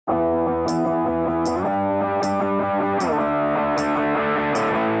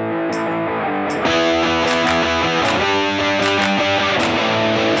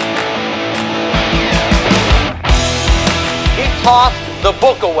tossed the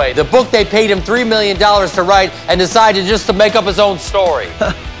book away. The book they paid him $3 million to write and decided just to make up his own story.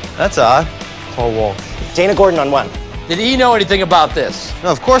 That's odd. Paul Walsh. Dana Gordon on one. Did he know anything about this?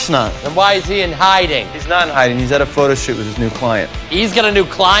 No, of course not. Then why is he in hiding? He's not in hiding. He's at a photo shoot with his new client. He's got a new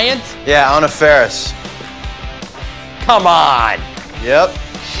client? Yeah, Anna Faris. Come on. Yep.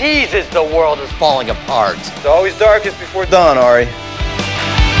 Jesus, the world is falling apart. It's always darkest before dawn, Ari.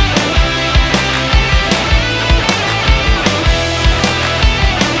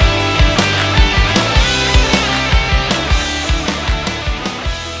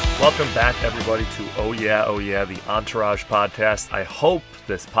 Welcome back, everybody, to Oh Yeah, the Entourage podcast. I hope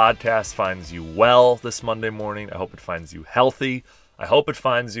this podcast finds you well this Monday morning. I hope it finds you healthy. I hope it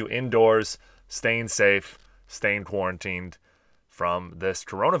finds you indoors, staying safe, staying quarantined from this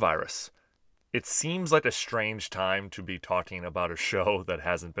coronavirus. It seems like a strange time to be talking about a show that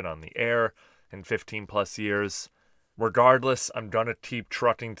hasn't been on the air in 15 plus years. Regardless, I'm going to keep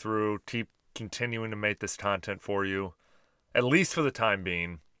trucking through, keep continuing to make this content for you, at least for the time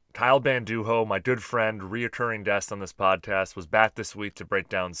being. Kyle Banduho, my good friend, reoccurring guest on this podcast, was back this week to break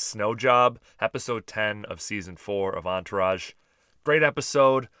down Snow Job, episode 10 of season 4 of Entourage. Great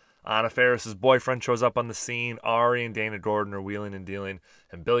episode. Anna Faris' boyfriend shows up on the scene. Ari and Dana Gordon are wheeling and dealing.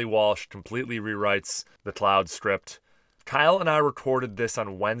 And Billy Walsh completely rewrites the Cloud script. Kyle and I recorded this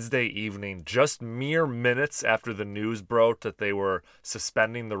on Wednesday evening, just mere minutes after the news broke that they were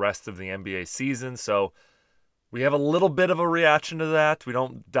suspending the rest of the NBA season. So we have a little bit of a reaction to that. We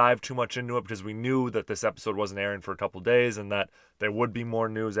don't dive too much into it because we knew that this episode wasn't airing for a couple days and that there would be more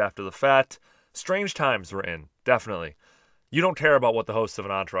news after the fact. Strange times we're in, definitely. You don't care about what the host of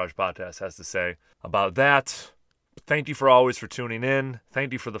an Entourage podcast has to say about that. Thank you for tuning in.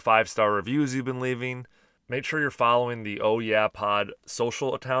 Thank you for the 5-star reviews you've been leaving. Make sure you're following the Oh Yeah Pod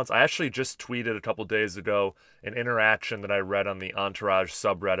social accounts. I actually just tweeted a couple days ago an interaction that I read on the Entourage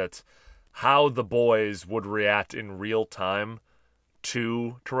subreddit, how the boys would react in real time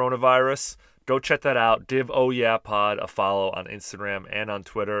to coronavirus. Go check that out. Give Oh Yeah Pod a follow on Instagram and on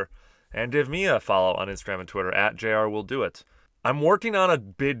Twitter. And give me a follow on Instagram and Twitter at JRWillDoIt. I'm working on a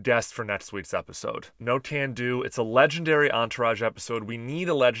big guest for next week's episode. No can do. It's a legendary Entourage episode. We need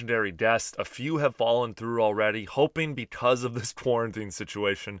a legendary guest. A few have fallen through already, hoping because of this quarantine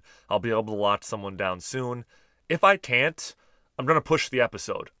situation, I'll be able to lock someone down soon. If I can't, I'm going to push the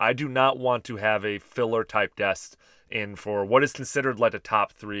episode. I do not want to have a filler-type guest in for what is considered like a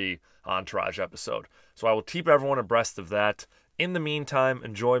top 3 Entourage episode. So I will keep everyone abreast of that. In the meantime,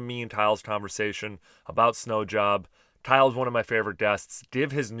 enjoy me and Kyle's conversation about Snow Job. Kyle's one of my favorite guests.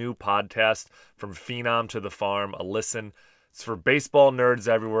 Give his new podcast, From Phenom to the Farm, a listen. It's for baseball nerds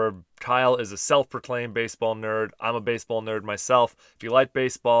everywhere. Kyle is a self-proclaimed baseball nerd. I'm a baseball nerd myself. If you like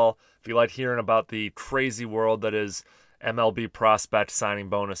baseball, if you like hearing about the crazy world that is MLB prospect signing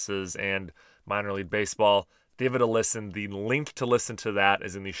bonuses and minor league baseball, give it a listen. The link to listen to that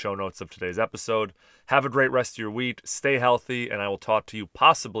is in the show notes of today's episode. Have a great rest of your week. Stay healthy, and I will talk to you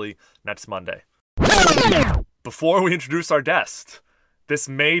possibly next Monday. Before we introduce our guest, this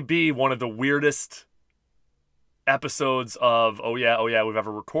may be one of the weirdest episodes of Oh Yeah we've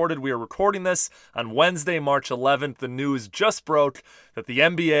ever recorded. We are recording this on Wednesday, March 11th. The news just broke that the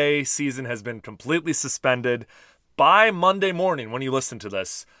NBA season has been completely suspended. By Monday morning, when you listen to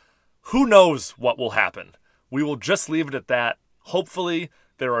this, who knows what will happen? We will just leave it at that. Hopefully,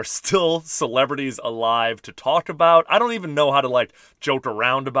 there are still celebrities alive to talk about. I don't even know how to joke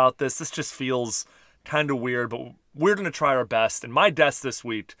around about this. This just feels kind of weird, but we're going to try our best. And my guest this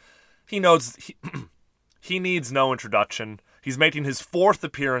week, he knows he needs no introduction. He's making his 4th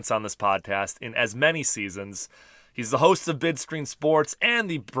appearance on this podcast in as many seasons. He's the host of Big Screen Sports and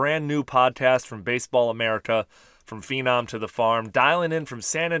the brand new podcast from Baseball America, From Phenom to the Farm. Dialing in from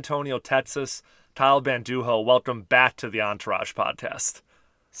San Antonio, Texas, Kyle Banduho. Welcome back to the Entourage podcast.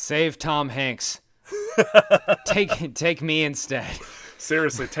 Save Tom Hanks. Take me instead.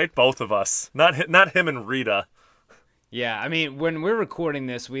 Seriously, take both of us. Not him and Rita. Yeah, I mean, when we're recording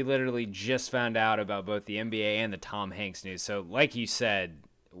this, we literally just found out about both the NBA and the Tom Hanks news. So, like you said,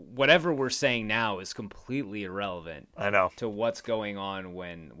 whatever we're saying now is completely irrelevant. I know. To what's going on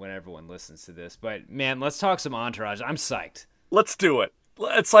when everyone listens to this. But, man, let's talk some Entourage. I'm psyched. Let's do it.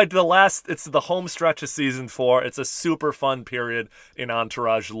 It's like it's the home stretch of season 4. It's a super fun period in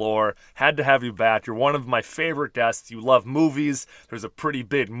Entourage lore. Had to have you back. You're one of my favorite guests. You love movies. There's a pretty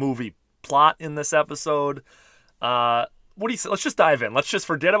big movie plot in this episode. What do you say? Let's just dive in. Let's just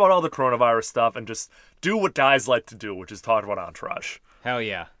forget about all the coronavirus stuff and just do what guys like to do, which is talk about Entourage. Hell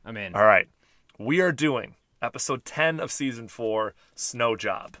yeah, I'm in. All right. We are doing episode 10 of season 4, Snow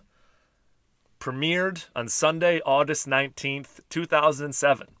Job. premiered on Sunday, August 19th,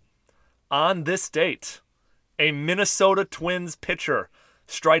 2007. On this date, a Minnesota Twins pitcher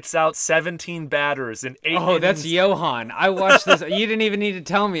strikes out 17 batters in 8 innings. Oh, that's Johan. I watched this. You didn't even need to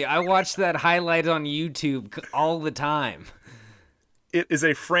tell me. I watched that highlight on YouTube all the time. It is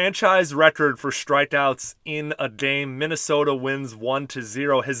a franchise record for strikeouts in a game. Minnesota wins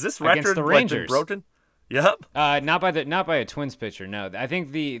 1-0. Has this Against record the been Rangers. broken? Yep. Not by a Twins pitcher. No, I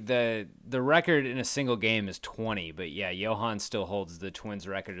think the record in a single game is 20. But yeah, Johan still holds the Twins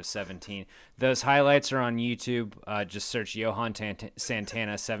record of 17. Those highlights are on YouTube. Just search Johan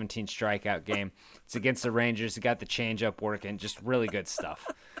Santana 17 strikeout game. It's against the Rangers. He got the changeup working. Just really good stuff.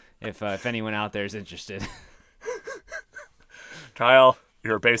 If anyone out there is interested. Kyle,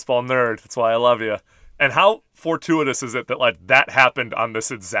 you're a baseball nerd. That's why I love you. And how fortuitous is it that that happened on this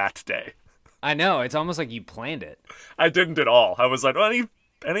exact day? I know. It's almost like you planned it. I didn't at all. I was like, oh,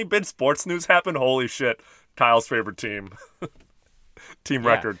 any big sports news happen? Holy shit. Kyle's favorite team. Team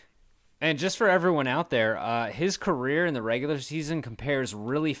record. And just for everyone out there, his career in the regular season compares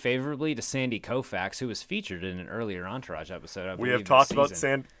really favorably to Sandy Koufax, who was featured in an earlier Entourage episode. I believe We've talked about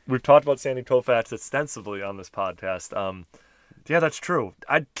Sandy Koufax extensively on this podcast. Yeah, that's true.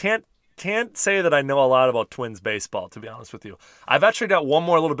 I can't say that I know a lot about Twins baseball, to be honest with you. I've actually got one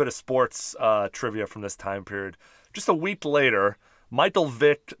more little bit of sports trivia from this time period. Just a week later, Michael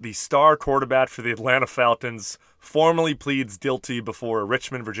Vick, the star quarterback for the Atlanta Falcons, formally pleads guilty before a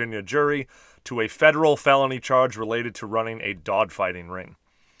Richmond, Virginia jury to a federal felony charge related to running a dogfighting ring.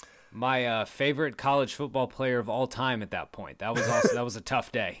 My favorite college football player of all time at that point. That was a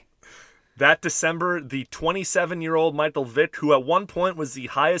tough day. That December, the 27-year-old Michael Vick, who at one point was the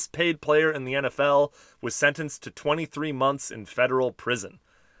highest paid player in the NFL, was sentenced to 23 months in federal prison.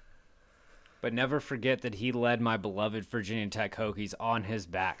 But never forget that he led my beloved Virginia Tech Hokies on his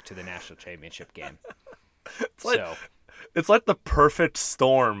back to the national championship game. It's like the perfect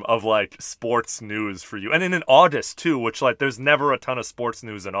storm of sports news for you. And in August too, which there's never a ton of sports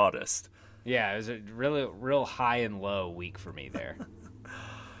news in August. Yeah, it was a really real high and low week for me there.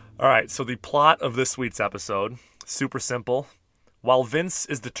 All right, so the plot of this week's episode, super simple. While Vince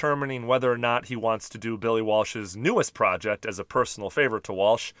is determining whether or not he wants to do Billy Walsh's newest project as a personal favor to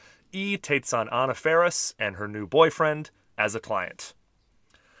Walsh, E takes on Anna Faris and her new boyfriend as a client.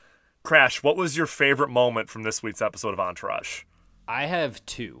 Crash, what was your favorite moment from this week's episode of Entourage? I have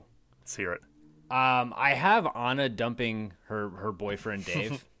two. Let's hear it. I have Anna dumping her boyfriend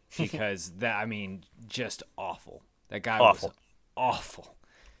Dave because just awful. That guy was awful.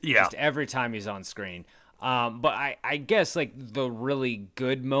 Yeah. Just every time he's on screen. But I guess the really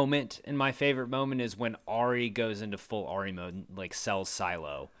good moment and my favorite moment is when Ari goes into full Ari mode, sells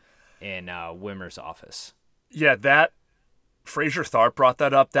Silo in Wimmer's office. Yeah, that Fraser Tharp brought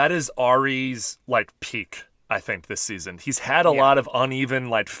that up. That is Ari's peak, I think, this season. He's had a lot of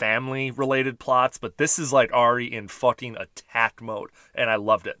uneven family related plots, but this is Ari in fucking attack mode, and I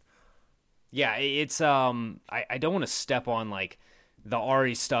loved it. Yeah, it's I don't want to step on the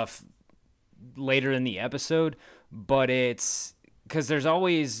Ari stuff later in the episode, but it's because there's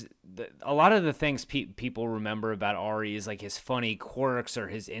always a lot of the things people remember about Ari is his funny quirks or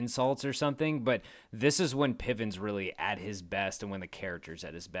his insults or something, but this is when Piven's really at his best and when the character's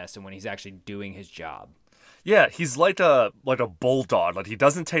at his best and when he's actually doing his job. Yeah, he's like a bulldog. He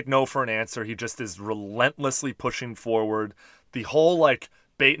doesn't take no for an answer. He just is relentlessly pushing forward. The whole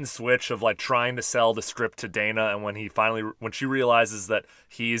bait and switch of trying to sell the script to Dana, and when she realizes that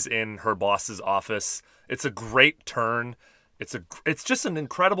he's in her boss's office, it's a great turn. It's just an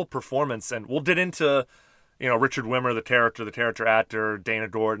incredible performance, and we'll get into Richard Wimmer, the character actor, Dana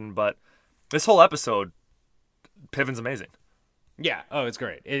Gordon, but this whole episode, Piven's amazing. Yeah, it's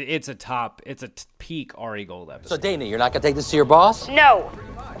great. It's a peak Ari Gold episode. So Dana, you're not gonna take this to your boss? No.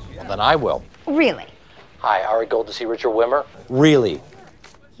 Well, then I will. Really? Hi, Ari Gold to see Richard Wimmer? Really?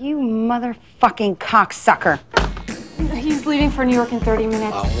 You motherfucking cocksucker. He's leaving for New York in 30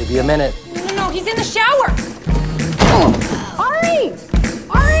 minutes. I'll only be a minute. No, he's in the shower. Ari!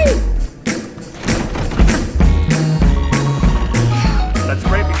 Ari! That's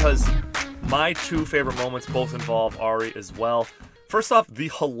great because my two favorite moments both involve Ari as well. First off, the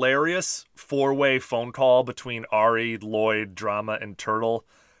hilarious four-way phone call between Ari, Lloyd, Drama, and Turtle.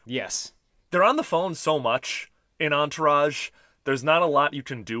 Yes. They're on the phone so much in Entourage. There's not a lot you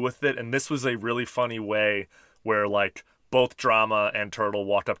can do with it, and this was a really funny way where both Drama and Turtle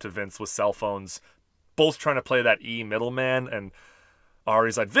walked up to Vince with cell phones, both trying to play that middleman, and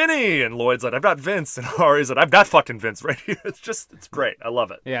Ari's like, Vinny! And Lloyd's like, I've got Vince, and Ari's like, I've got fucking Vince right here. It's great. I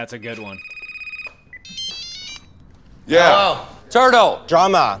love it. Yeah, it's a good one. Yeah. Hello. Turtle!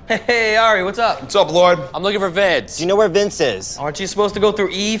 Drama. Hey, Ari, what's up? What's up, Lord? I'm looking for Vince. Do you know where Vince is? Aren't you supposed to go through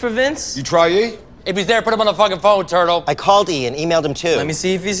E for Vince? You try E? If he's there, put him on the fucking phone, Turtle. I called E and emailed him too. Let me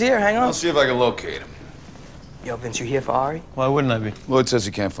see if he's here. Hang I'll on. see if I can locate him. Yo, Vince, you here for Ari? Why wouldn't I be? Lloyd says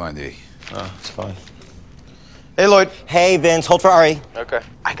he can't find E. Oh, it's fine. Hey, Lloyd. Hey, Vince, hold for Ari. Okay.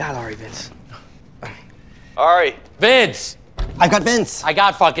 I got Ari, Vince. Ari. Vince! I got Vince. I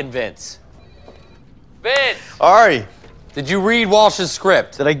got fucking Vince. Vince! Ari. Did you read Walsh's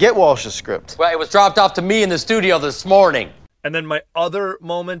script? Did I get Walsh's script? Well, it was dropped off to me in the studio this morning. And then my other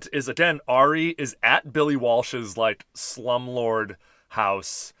moment is, again, Ari is at Billy Walsh's, like, slumlord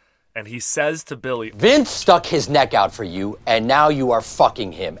house, and he says to Billy, Vince stuck his neck out for you, and now you are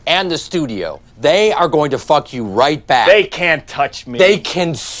fucking him and the studio. They are going to fuck you right back. They can't touch me. They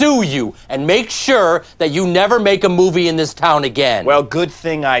can sue you and make sure that you never make a movie in this town again. Well, good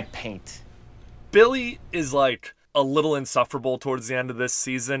thing I paint. Billy is, like, a little insufferable towards the end of this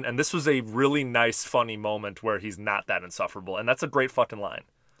season, and this was a really nice, funny moment where he's not that insufferable, and that's a great fucking line.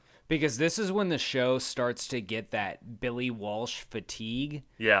 Because this is when the show starts to get that Billy Walsh fatigue.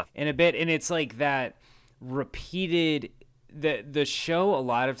 Yeah. In a bit, and it's like that repeated. The show a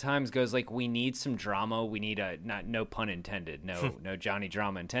lot of times goes like, we need some drama. We need no pun intended. No Johnny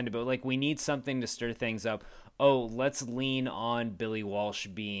drama intended, but like we need something to stir things up. Oh, let's lean on Billy Walsh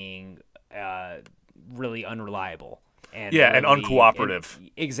being really unreliable. And and uncooperative.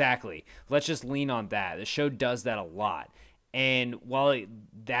 Exactly. Let's just lean on that. The show does that a lot. And while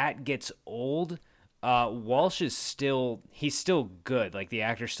that gets old, Walsh is he's still good. Like, the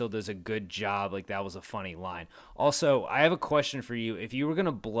actor still does a good job. Like, that was a funny line. Also, I have a question for you. If you were going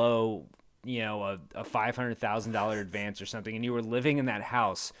to blow, a $500,000 advance or something, and you were living in that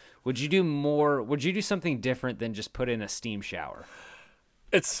house, would you do something different than just put in a steam shower?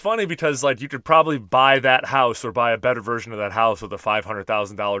 It's funny because, like, you could probably buy that house or buy a better version of that house with a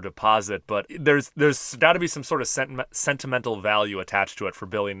 $500,000 deposit, but there's got to be some sort of sentimental value attached to it for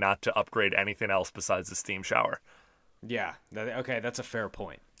Billy not to upgrade anything else besides the steam shower. Yeah. Okay, that's a fair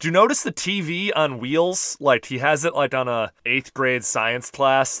point. Do you notice the TV on wheels? Like, he has it, like, on a 8th grade science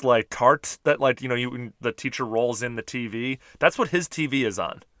class, like, cart that, like, the teacher rolls in the TV. That's what his TV is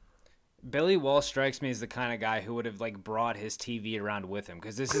on. Billy Walsh strikes me as the kind of guy who would have like brought his TV around with him,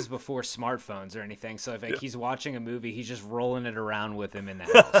 because this is before smartphones or anything. So if he's watching a movie, he's just rolling it around with him in the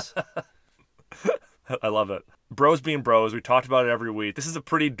house. I love it. Bros being bros. We talked about it every week. This is a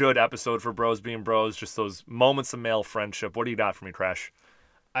pretty good episode for Bros being bros. Just those moments of male friendship. What do you got for me, Crash?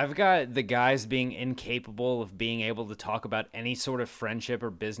 I've got the guys being incapable of being able to talk about any sort of friendship or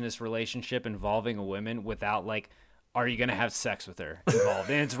business relationship involving a woman without like, are you going to have sex with her involved?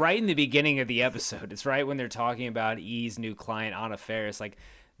 And it's right in the beginning of the episode. It's right when they're talking about E's new client, Anna Faris. Like,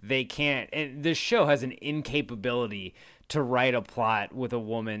 they can't. And this show has an incapability to write a plot with a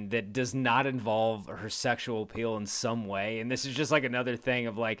woman that does not involve her sexual appeal in some way. And this is just like another thing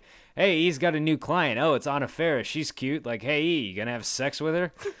of like, hey, E's got a new client. Oh, it's Anna Faris. She's cute. Like, hey, E, you going to have sex with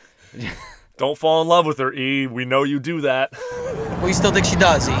her? Don't fall in love with her, E. We know you do that. Well, you still think she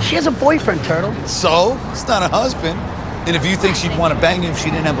does, E? She has a boyfriend, Turtle. So? It's not a husband. And if you think she'd want to bang you if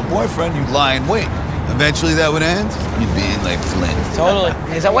she didn't have a boyfriend, you'd lie and wait. Eventually that would end. You'd be in like Flint. Totally.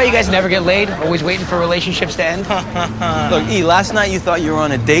 Is that why you guys never get laid? Always waiting for relationships to end? Look, E, last night you thought you were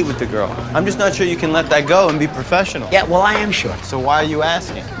on a date with the girl. I'm just not sure you can let that go and be professional. Yeah, well, I am sure. So why are you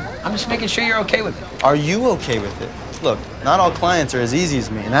asking? I'm just making sure you're okay with it. Are you okay with it? Look, not all clients are as easy as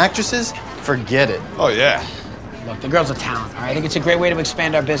me. And actresses, forget it. Oh, yeah. Look, the girl's a talent, all right? I think it's a great way to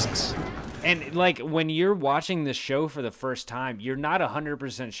expand our business. And, like, when you're watching the show for the first time, you're not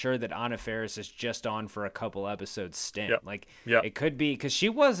 100% sure that Anna Faris is just on for a couple episodes stint. Yep. Like, Yep. It could be, because she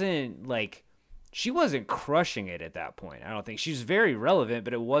wasn't crushing it at that point. I don't think. She was very relevant,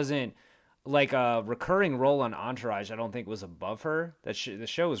 but it wasn't, like, a recurring role on Entourage, I don't think was above her. The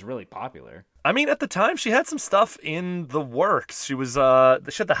show was really popular. I mean, at the time, she had some stuff in the works. She was, she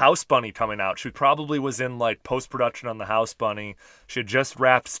had The House Bunny coming out. She probably was in, like, post-production on The House Bunny. She had just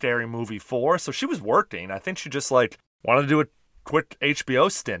wrapped Scary Movie 4, so she was working. I think she just, like, wanted to do a quick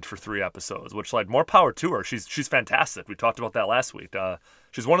HBO stint for 3 episodes, which, like, more power to her. She's fantastic. We talked about that last week.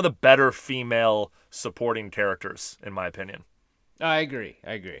 She's one of the better female supporting characters, in my opinion. I agree.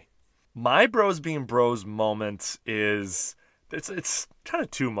 My Bros Being Bros moment is, it's kind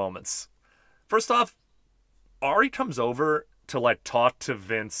of 2 moments. First off, Ari comes over to, like, talk to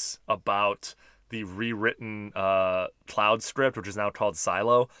Vince about the rewritten Cloud script, which is now called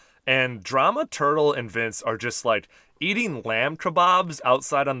Silo. And Drama, Turtle, and Vince are just, like, eating lamb kebabs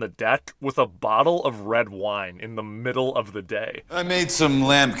outside on the deck with a bottle of red wine in the middle of the day. I made some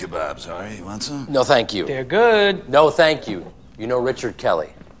lamb kebabs, Ari. You want some? No, thank you. They're good. No, thank you. You know Richard Kelly?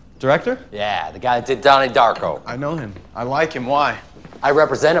 Director? Yeah, the guy that did Donnie Darko. I know him. I like him. Why? I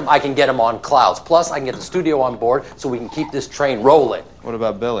represent him. I can get him on clouds. Plus, I can get the studio on board so we can keep this train rolling. What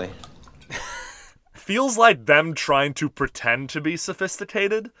about Billy? Feels like them trying to pretend to be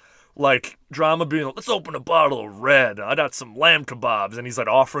sophisticated. Like, drama being like, let's open a bottle of red. I got some lamb kebabs. And he's, like,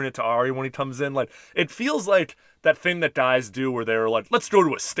 offering it to Ari when he comes in. Like, it feels like that thing that guys do where they're like, let's go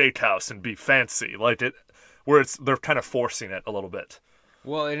to a steakhouse and be fancy. Like, they're kind of forcing it a little bit.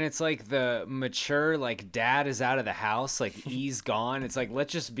 Well, and it's like the mature, like, dad is out of the house, like, he's gone. It's like,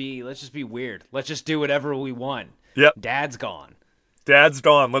 let's just be weird. Let's just do whatever we want. Yep. Dad's gone. Dad's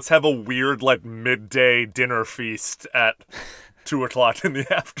gone. Let's have a weird, like, midday dinner feast at 2 o'clock in the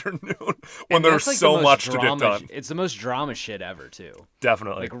afternoon when there's like so much to get done. It's the most drama shit ever, too.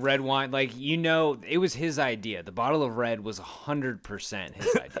 Definitely. Like, red wine, like, it was his idea. The bottle of red was 100%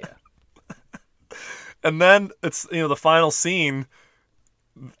 his idea. And then it's, the final scene.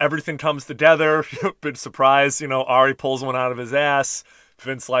 Everything comes together. Big surprise. Ari pulls one out of his ass.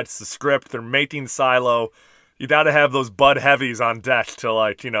 Vince lights the script. They're making Silo. You got to have those Bud Heavies on deck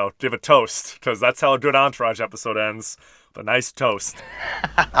to, give a toast. Because that's how a good Entourage episode ends. With a nice toast.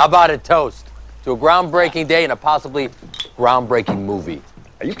 How about a toast to a groundbreaking day and a possibly groundbreaking movie?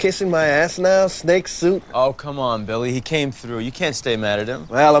 Are you kissing my ass now, snake suit? Oh, come on, Billy. He came through. You can't stay mad at him.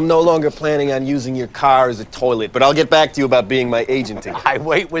 Well, I'm no longer planning on using your car as a toilet, but I'll get back to you about being my agent again. I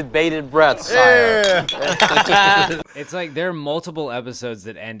wait with bated breath, sire. Yeah. It's like there are multiple episodes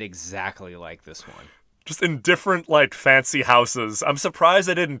that end exactly like this one. Just in different, like, fancy houses. I'm surprised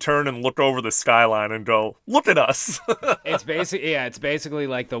I didn't turn and look over the skyline and go, look at us. It's basically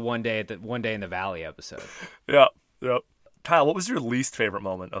like the One Day in the Valley episode. Yep. Kyle, what was your least favorite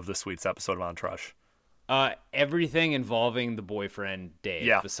moment of this week's episode of Entourage? Everything involving the boyfriend,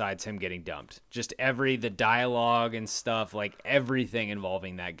 Dave, besides him getting dumped. Just the dialogue and stuff, like everything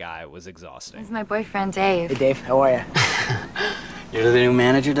involving that guy was exhausting. This is my boyfriend, Dave. Hey, Dave, how are you? You're the new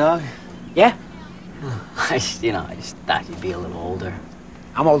manager, dog? Yeah. I just thought you'd be a little older.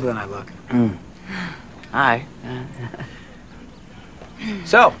 I'm older than I look. All right.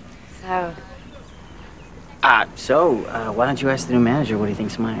 So, why don't you ask the new manager what he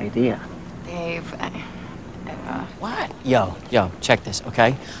thinks of my idea? Dave, What? Yo, check this,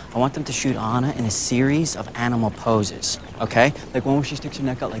 okay? I want them to shoot Anna in a series of animal poses, okay? Like one where she sticks her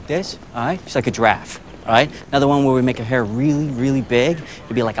neck out like this, all right? She's like a giraffe, all right? Another one where we make her hair really, really big.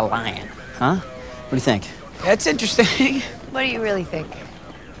 It'd be like a lion, huh? What do you think? that's interesting. what do you really think?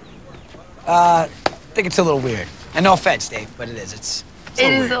 I think it's a little weird. And no offense, Dave, but it is. It's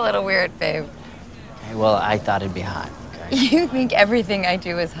It is a little weird, babe. Okay, well, I thought it'd be hot, okay? You think everything I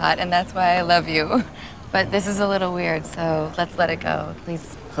do is hot, and that's why I love you. But this is a little weird, so let's let it go,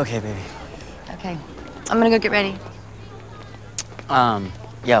 please. Okay, baby. Okay. I'm gonna go get ready.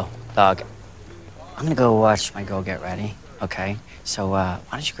 Yo, dog. I'm gonna go watch my girl get ready, okay? So, why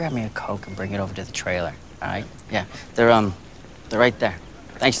don't you grab me a Coke and bring it over to the trailer, all right? Yeah, they're right there.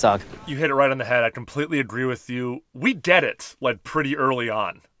 Thanks, dog. You hit it right on the head. I completely agree with you. We get it, like, pretty early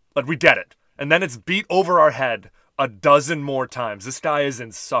on. Like, we get it. And then it's beat over our head a dozen more times. This guy is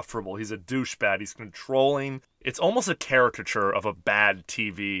insufferable. He's a douchebag. He's controlling. It's almost a caricature of a bad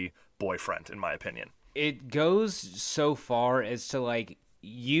TV boyfriend, in my opinion. It goes so far as to, like,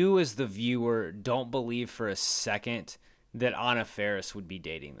 you as the viewer don't believe for a second that Anna Faris would be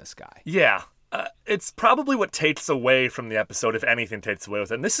dating this guy. Yeah. It's probably what takes away from the episode, if anything takes away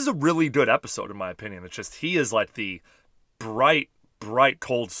with it. And this is a really good episode, in my opinion. It's just he is like the bright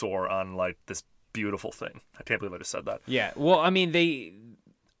cold sore on like this beautiful thing. I can't believe I just said that. Yeah. Well, I mean,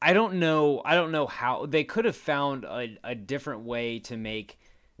 I don't know how they could have found a different way to make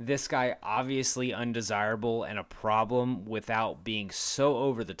this guy obviously undesirable and a problem without being so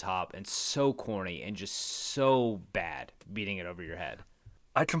over the top and so corny and just so bad, beating it over your head.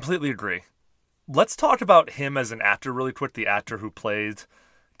 I completely agree. Let's talk about him as an actor really quick, the actor who played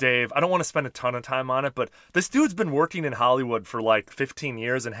Dave. I don't want to spend a ton of time on it, but this dude's been working in Hollywood for like 15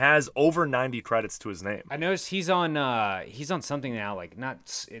 years and has over 90 credits to his name. I noticed he's on something now, like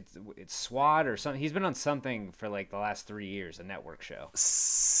it's SWAT or something. He's been on something for like the last 3 years, a network show.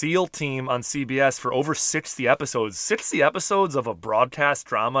 SEAL Team on CBS for over 60 episodes. 60 episodes of a broadcast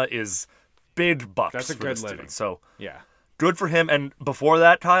drama is big bucks. That's a for good this living. Dude. So yeah. Good for him. And before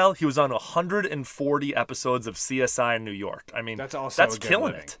that, Kyle, he was on 140 episodes of CSI in New York. I mean, that's also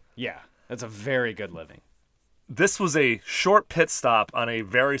killing living. it. Yeah, that's a very good living. This was a short pit stop on a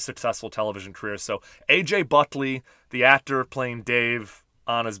very successful television career. So AJ Buckley, the actor playing Dave,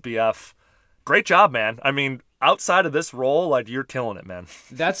 Anna's BF, great job, man. I mean, outside of this role, like, you're killing it, man.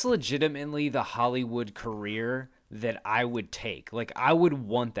 That's legitimately the Hollywood career that I would take. Like, I would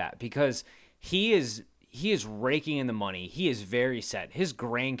want that because he is raking in the money. He is very set. His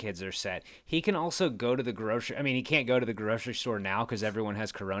grandkids are set. He can also go to the grocery. I mean, he can't go to the grocery store now because everyone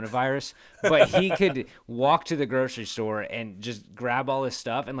has coronavirus, but he could walk to the grocery store and just grab all his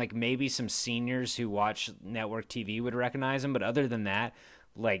stuff. And like maybe some seniors who watch network TV would recognize him. But other than that,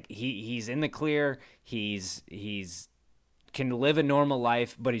 like he's in the clear. He's can live a normal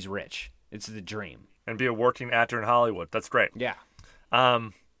life, but he's rich. It's the dream. And be a working actor in Hollywood. That's great. Yeah.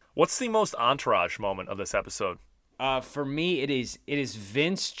 What's the most Entourage moment of this episode? For me, it is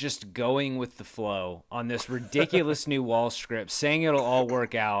Vince just going with the flow on this ridiculous new Walsh script, saying it'll all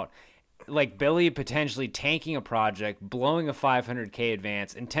work out. Like Billy potentially tanking a project, blowing a $500K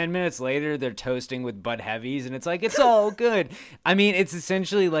advance, and 10 minutes later they're toasting with Bud Heavies, and it's like, it's all good. I mean, it's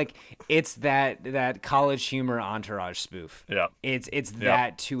essentially like it's that College Humor Entourage spoof. Yeah. It's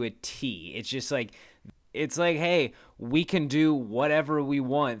that to a T. It's just like, it's like, hey, we can do whatever we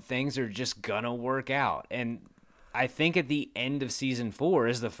want. Things are just gonna work out. And I think at the end of season 4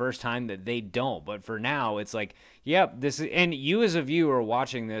 is the first time that they don't. But for now, it's like, yep, this is, and you as a viewer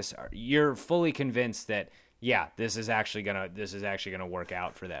watching this, you're fully convinced that, yeah, this is actually gonna work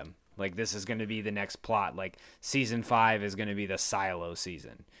out for them. Like, this is gonna be the next plot. Like, season 5 is gonna be the Silo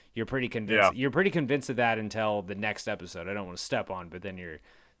season. You're pretty convinced. Yeah. You're pretty convinced of that until the next episode. I don't want to step on, but then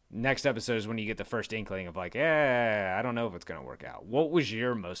next episode is when you get the first inkling of like, I don't know if it's gonna work out. What was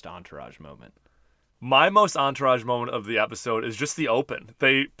your most Entourage moment? My most Entourage moment of the episode is just the open.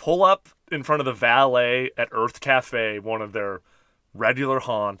 They pull up in front of the valet at Earth Cafe, one of their regular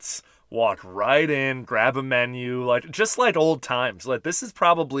haunts, walk right in, grab a menu, just like old times. Like, this is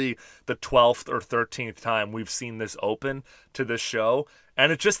probably the 12th or 13th time we've seen this open to this show.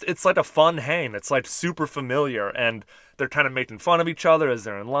 And it's like a fun hang. It's like super familiar, and they're kind of making fun of each other as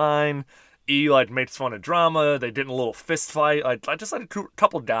they're in line. E makes fun of Drama. They did a little fist fight. I just like a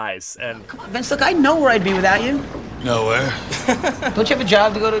couple guys. And come on, Vince, look, I know where I'd be without you. Nowhere. Don't you have a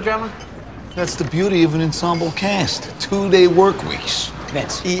job to go to, Drama? That's the beauty of an ensemble cast. 2-day work weeks.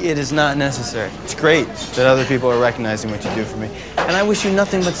 Vince. E, it is not necessary. It's great that other people are recognizing what you do for me. And I wish you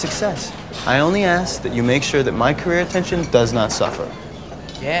nothing but success. I only ask that you make sure that my career attention does not suffer.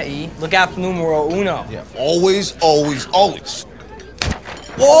 Yeah, E. Look out for numero uno. Yeah, always, always, always.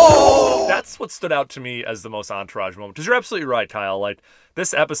 Whoa! That's what stood out to me as the most Entourage moment. Because you're absolutely right, Kyle. Like,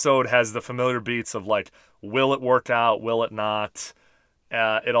 this episode has the familiar beats of, like, will it work out? Will it not?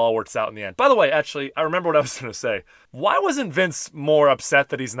 It all works out in the end. By the way, actually, I remember what I was going to say. Why wasn't Vince more upset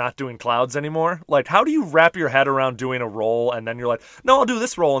that he's not doing Clouds anymore? Like, how do you wrap your head around doing a role and then you're like, no, I'll do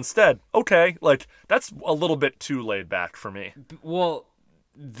this role instead. Okay. Like, that's a little bit too laid back for me. Well,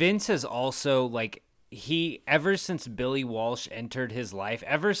 Vince has also, like, ever since Billy Walsh entered his life,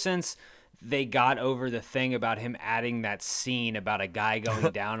 ever since they got over the thing about him adding that scene about a guy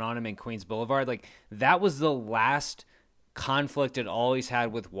going down on him in Queens Boulevard, like, that was the last conflict it always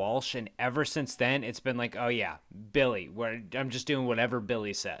had with Walsh. And ever since then, it's been like, oh yeah, Billy, I'm just doing whatever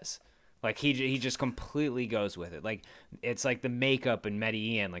Billy says. Like, he just completely goes with it. Like, it's like the makeup in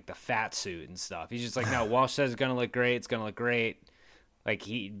Medellin, like the fat suit and stuff. He's just like, no, Walsh says it's gonna look great. It's gonna look great. Like,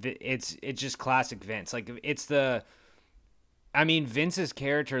 it's just classic Vince. Like, Vince's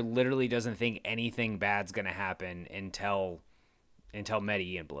character literally doesn't think anything bad's gonna happen until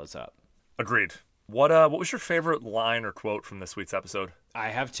Medellin blows up. Agreed. What was your favorite line or quote from this week's episode? I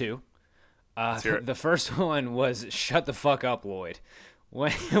have two. The first one was "Shut the fuck up, Lloyd."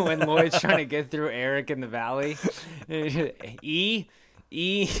 When Lloyd's trying to get through Eric in the valley,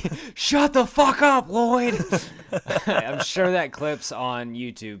 E, shut the fuck up, Lloyd. I'm sure that clip's on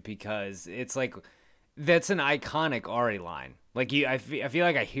YouTube because it's like, that's an iconic Ari line. Like, I feel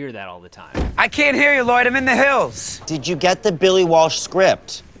like I hear that all the time. I can't hear you, Lloyd. I'm in the hills. Did you get the Billy Walsh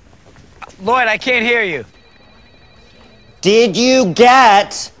script? Lloyd, I can't hear you. Did you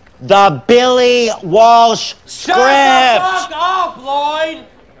get the Billy Walsh script? Shut the fuck up, Lloyd!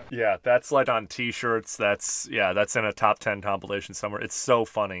 Yeah, that's like on T-shirts. That's in a top 10 compilation somewhere. It's so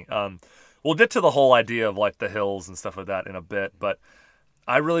funny. We'll get to the whole idea of like the hills and stuff like that in a bit, but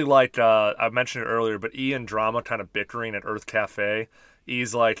I really liked, I mentioned it earlier, but E and Drama kind of bickering at Earth Cafe.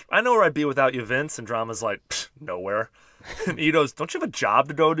 E's like, I know where I'd be without you, Vince. And Drama's like, nowhere. And E goes, don't you have a job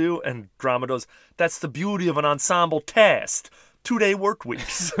to go do? And Drama goes, that's the beauty of an ensemble cast. 2-day work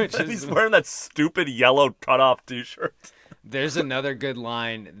weeks. And he's wearing that stupid yellow cutoff T-shirt. There's another good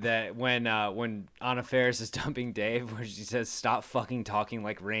line that when Anna Faris is dumping Dave, where she says, stop fucking talking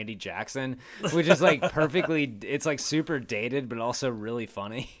like Randy Jackson, which is like perfectly, it's like super dated, but also really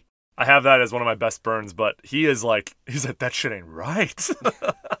funny. I have that as one of my best burns, but he's like, that shit ain't right.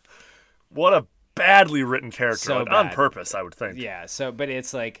 What a badly written character, So like, on bad. purpose, I would think. Yeah. So, but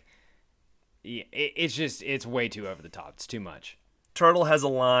it's like, it's way too over the top. It's too much. Turtle has a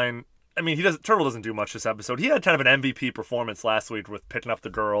line. I mean, Turtle doesn't do much this episode. He had kind of an MVP performance last week with picking up the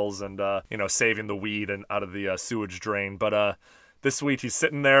girls and saving the weed and out of the sewage drain. But this week he's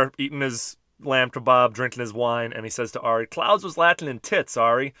sitting there eating his lamb kebab, drinking his wine, and he says to Ari, "Clouds was lacking in tits,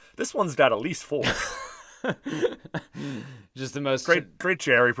 Ari. This one's got at least 4." Just the most great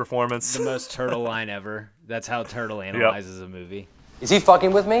Jerry performance. The most Turtle line ever. That's how Turtle analyzes a movie. Is he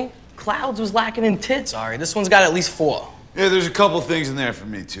fucking with me? Clouds was lacking in tits, Ari. This one's got at least 4. Yeah, there's a couple things in there for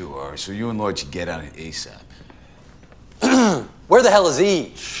me too, Ari. So you and Lloyd should get on it ASAP. Where the hell is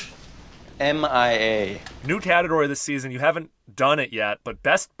he? MIA. New category this season. You haven't done it yet, but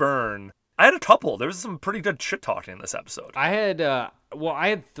best burn. I had a couple. There was some pretty good shit talking in this episode. I had I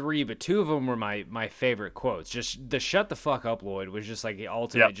had 3, but 2 of them were my favorite quotes. Just the "shut the fuck up, Lloyd" was just like the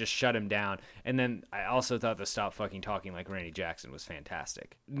ultimate. Yep. Just shut him down. And then I also thought the "stop fucking talking like Randy Jackson" was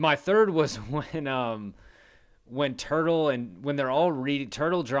fantastic. My third was when Turtle and when they're all reading,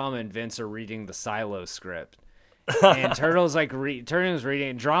 Turtle, Drama, and Vince are reading the Silo script. And Turtle's like Turtle's reading,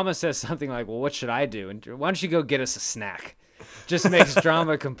 and Drama says something like, "Well, what should I do? And why don't you go get us a snack?" Just makes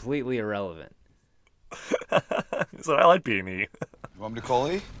Drama completely irrelevant. So I like being E. You want me to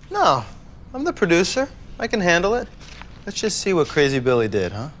call E? No, I'm the producer. I can handle it. Let's just see what Crazy Billy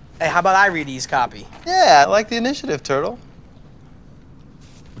did, huh? Hey, how about I read E's copy? Yeah, I like the initiative, Turtle.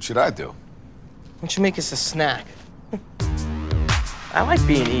 What should I do? Why don't you make us a snack? I like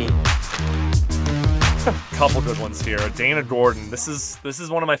being E. Couple good ones here. Dana Gordon. This is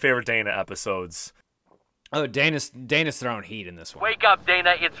one of my favorite Dana episodes. Oh, Dana's throwing heat in this one. Wake up,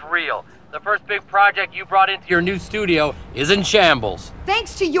 Dana. It's real. The first big project you brought into your new studio is in shambles.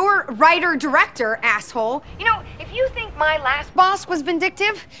 Thanks to your writer-director, asshole. You know, if you think my last boss was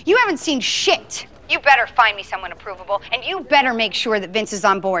vindictive, you haven't seen shit. You better find me someone approvable, and you better make sure that Vince is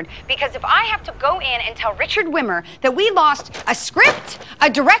on board. Because if I have to go in and tell Richard Wimmer that we lost a script, a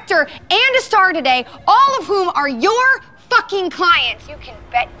director, and a star today, all of whom are your fucking clients, you can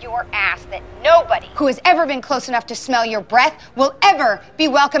bet your ass that nobody who has ever been close enough to smell your breath will ever be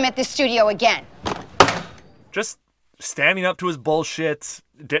welcome at this studio again. Just standing up to his bullshit,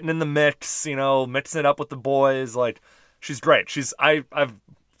 getting in the mix, mixing it up with the boys. Like, she's great. I've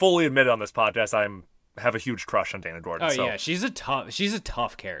fully admitted on this podcast I have a huge crush on Dana Gordon. Oh yeah, she's a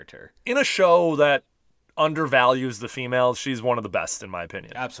tough character. In a show that undervalues the females, she's one of the best in my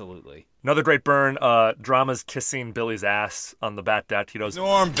opinion. Absolutely. Another great burn. Drama's kissing Billy's ass on the back deck. He goes,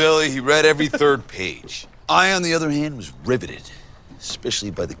 Norm Billy, he read every third page. I, on the other hand, was riveted,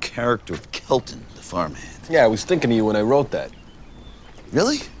 especially by the character of Kelton, the farmhand. Yeah, I was thinking of you when I wrote that.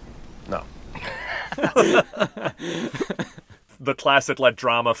 Really? No. The classic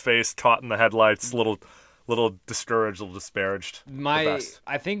Drama face caught in the headlights, little discouraged, little disparaged.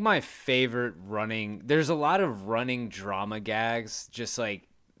 I think my favorite there's a lot of running drama gags, just like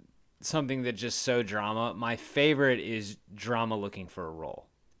something that just so drama. My favorite is Drama looking for a role.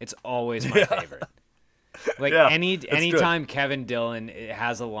 It's always my favorite. Like anytime Kevin Dillon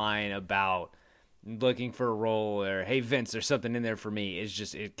has a line about looking for a role or, "Hey Vince, there's something in there for me,"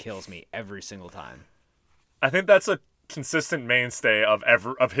 it kills me every single time. I think that's a consistent mainstay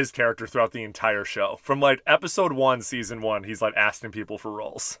of his character throughout the entire show. From episode 1, season 1, he's asking people for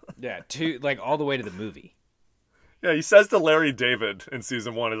roles. Yeah, all the way to the movie. Yeah, he says to Larry David in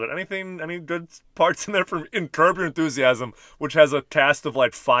season 1, any good parts in there from in Curb Your Enthusiasm, which has a cast of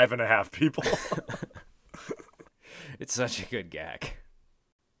 5.5 people. It's such a good gag.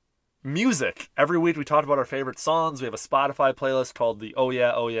 Music. Every week we talk about our favorite songs. We have a Spotify playlist called the Oh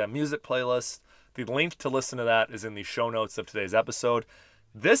Yeah Music Playlist. The link to listen to that is in the show notes of today's episode.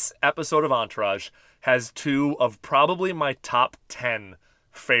 This episode of Entourage has 2 of probably my top 10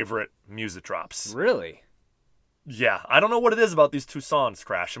 favorite music drops. Really? Yeah. I don't know what it is about these 2 songs,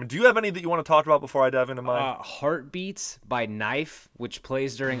 Crash. I mean, do you have any that you want to talk about before I dive into mine? Heartbeats by Knife, which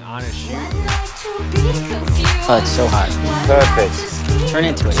plays during Anna's shoot. Oh, it's so hot. Perfect. Turn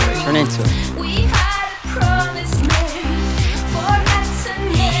into it. Turn into it.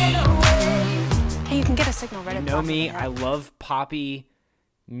 Hey, you can get a signal right at the top of me, the I love poppy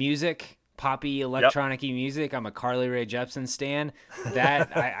music, poppy electronic-y music. I'm a Carly Rae Jepsen stan.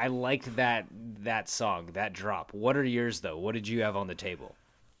 That I liked that song, that drop. What are yours though? What did you have on the table?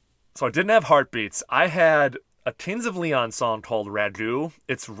 So I didn't have Heartbeats. I had a Kings of Leon song called Ragu.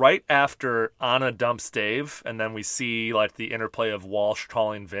 It's right after Anna dumps Dave, and then we see the interplay of Walsh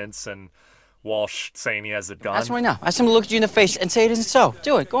calling Vince and Walsh saying he has a gun. Ask him right now. Ask him to look at you in the face and say it isn't so.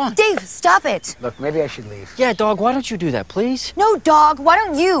 Do it. Go on. Dave, stop it. Look, maybe I should leave. Yeah, dog, why don't you do that, please? No, dog, why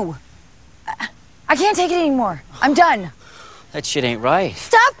don't you? I can't take it anymore. I'm done. That shit ain't right.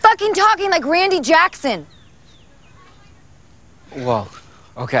 Stop fucking talking like Randy Jackson. Whoa.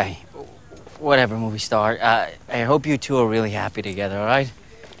 Okay. Whatever, movie star. I hope you two are really happy together, all right?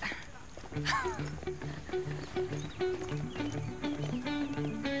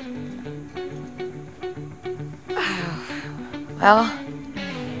 Well,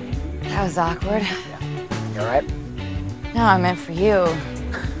 that was awkward. You all right? No, I meant for you.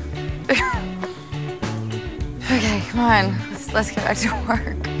 Okay, come on. Let's get back to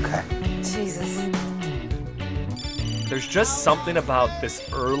work. Okay. Jesus. There's just something about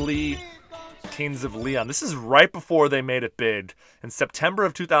this early Teens of Leon. This is right before they made it big. In September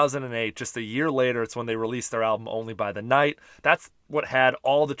of 2008, just a year later, it's when they released their album Only by the Night. That's what had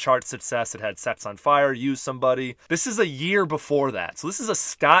all the chart success. It had Sex on Fire, Use Somebody. This is a year before that. So this is a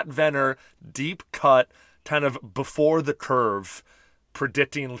Scott Venner deep cut, kind of before the curve,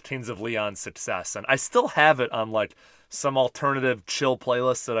 predicting Teens of Leon's success. And I still have it on like some alternative chill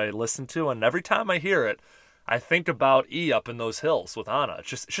playlist that I listen to, and every time I hear it, I think about E Up in Those Hills with Anna.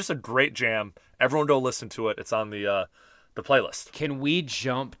 It's just a great jam. Everyone go listen to it. It's on the playlist. Can we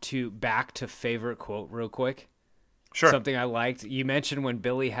jump back to favorite quote real quick? Sure. Something I liked. You mentioned when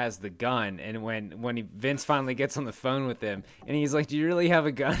Billy has the gun, and when Vince finally gets on the phone with him, and he's like, "Do you really have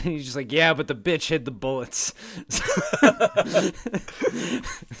a gun?" And he's just like, "Yeah, but the bitch hid the bullets."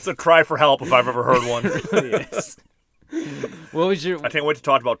 It's a cry for help if I've ever heard one. It really is. What was your? I can't wait to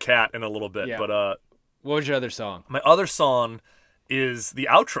talk about Cat in a little bit. Yeah. But what was your other song? My other song is the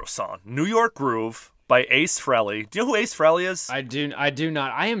outro song, "New York Groove" by Ace Frehley. Do you know who Ace Frehley is? I do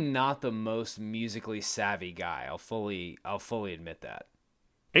not. I am not the most musically savvy guy. I'll fully admit that.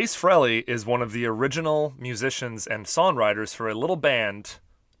 Ace Frehley is one of the original musicians and songwriters for a little band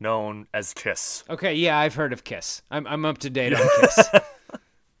known as Kiss. Okay, yeah, I've heard of Kiss. I'm up to date on Kiss.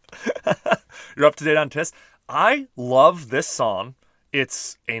 You're up to date on Kiss? I love this song.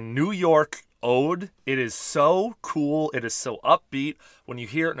 It's a New York ode. It is so cool. It is so upbeat. When you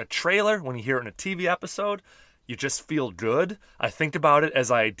hear it in a trailer, when you hear it in a TV episode, you just feel good. I think about it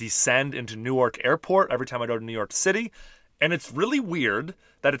as I descend into Newark Airport every time I go to New York City. And it's really weird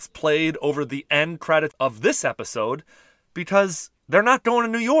that it's played over the end credits of this episode because they're not going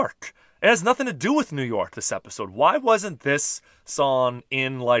to New York. It has nothing to do with New York, this episode. Why wasn't this song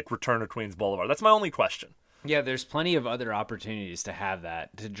in, like, Return to Queens Boulevard? That's my only question. Yeah, there's plenty of other opportunities to have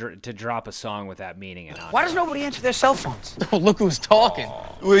that, to drop a song with that meaning in it. Why does nobody answer their cell phones? Oh, look who's talking.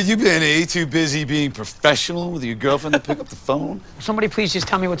 Where you been, E? Too busy being professional with your girlfriend to pick up the phone? Somebody please just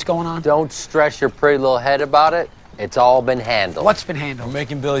tell me what's going on. Don't stress your pretty little head about it. It's all been handled. What's been handled? We're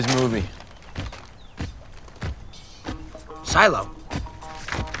making Billy's movie. Silo.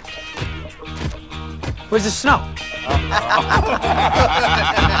 Where's the snow?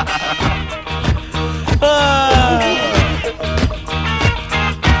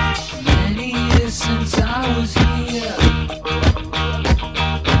 Many years since I was here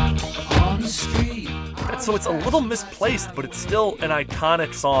on the street. So it's a little misplaced, but it's still an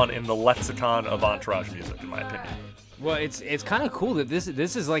iconic song in the lexicon of Entourage music, in my opinion. Well, it's kind of cool that this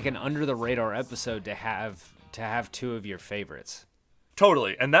is like an under the radar episode to have two of your favorites.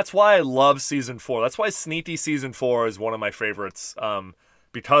 Totally, and that's why I love season 4. That's why Sneaky season 4 is one of my favorites.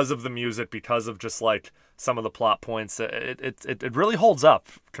 Because of the music, because of just like some of the plot points, it really holds up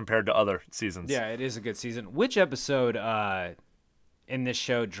compared to other seasons. Yeah, it is a good season. Which episode in this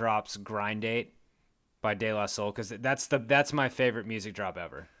show drops "Grind Date" by De La Soul? Because that's my favorite music drop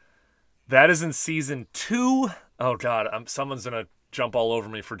ever. That is in season 2. Oh God, someone's gonna jump all over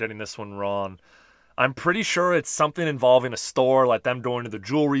me for getting this one wrong. I'm pretty sure it's something involving a store, like them going to the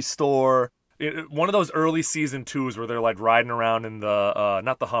jewelry store. One of those early season 2s where they're like riding around in the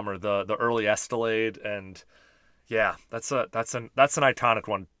not the Hummer, the early Escalade, and yeah, that's an iconic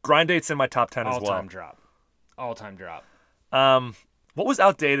one. Grind Date's in my top 10 as well. All-time drop. What was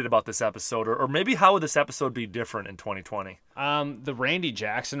outdated about this episode, or maybe how would this episode be different in 2020? The Randy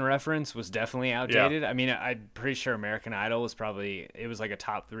Jackson reference was definitely outdated. Yeah. I mean, I'm pretty sure American Idol was like a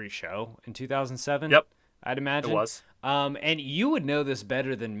top 3 show in 2007. Yep. I'd imagine. It was. And you would know this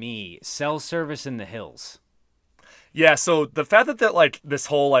better than me. Cell service in the hills. Yeah, so the fact that like this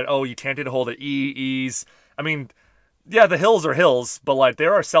whole like, oh, you can't get a hold of E's. I mean, yeah, the hills are hills, but like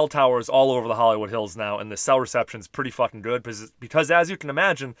there are cell towers all over the Hollywood Hills now, and the cell reception's pretty fucking good because as you can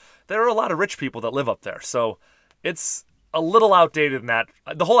imagine, there are a lot of rich people that live up there. So it's a little outdated in that.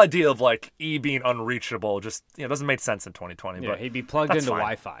 The whole idea of like E being unreachable just doesn't make sense in 2020. Yeah, but he'd be plugged into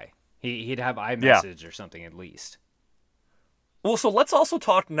Wi-Fi. He'd have iMessage or something at least. Well, so let's also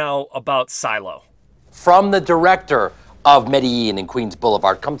talk now about Silo. From the director of Medellin and Queens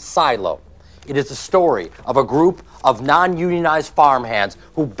Boulevard comes Silo. It is the story of a group of non-unionized farmhands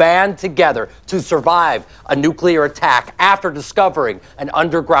who band together to survive a nuclear attack after discovering an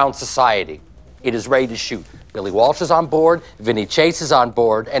underground society. It is ready to shoot. Billy Walsh is on board, Vinny Chase is on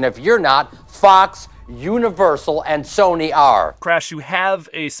board, and if you're not, Fox, Universal, and Sony are. Crash, you have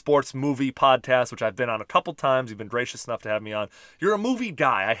a sports movie podcast, which I've been on a couple times. You've been gracious enough to have me on. You're a movie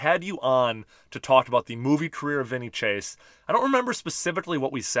guy. I had you on to talk about the movie career of Vinny Chase. I don't remember specifically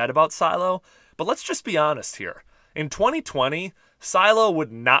what we said about Silo, but let's just be honest here. In 2020, Silo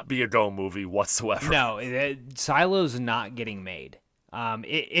would not be a go movie whatsoever. No, Silo's not getting made.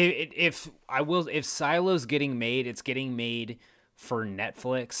 If Silo's getting made, it's getting made for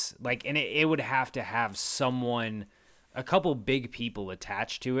Netflix. Like, and it would have to have someone, a couple big people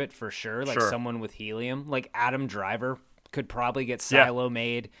attached to it for sure. Like someone with helium, like Adam Driver could probably get Silo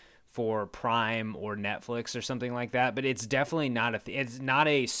made for Prime or Netflix or something like that. But it's definitely not it's not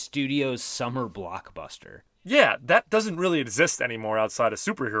a studio's summer blockbuster. Yeah, that doesn't really exist anymore outside of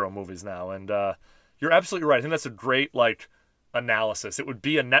superhero movies now. And you're absolutely right. I think that's a great, analysis. It would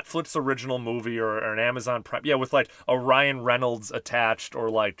be a Netflix original movie or an Amazon Prime. Yeah, with, a Ryan Reynolds attached or,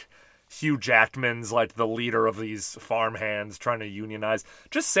 Hugh Jackman's, the leader of these farmhands trying to unionize.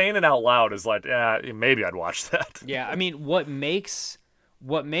 Just saying it out loud is maybe I'd watch that. Yeah, I mean, what makes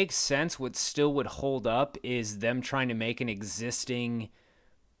sense, what still would hold up, is them trying to make an existing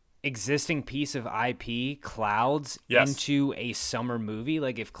piece of IP, Clouds, into a summer movie.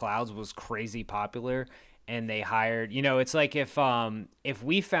 Like if Clouds was crazy popular and they hired, it's like if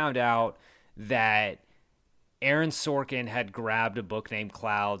we found out that Aaron Sorkin had grabbed a book named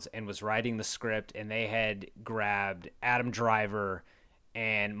Clouds and was writing the script, and they had grabbed Adam Driver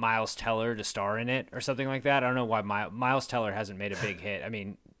and Miles Teller to star in it or something like that. I don't know why Miles Teller hasn't made a big hit. I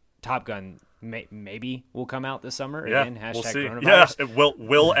mean, Top Gun maybe will come out this summer. Yeah, again, we'll see. Coronavirus. Yeah,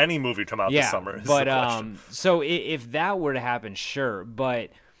 will any movie come out this summer? But so if that were to happen, sure. But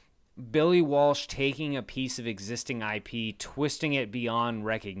Billy Walsh taking a piece of existing IP, twisting it beyond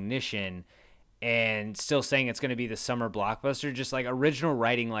recognition, and still saying it's going to be the summer blockbuster, just original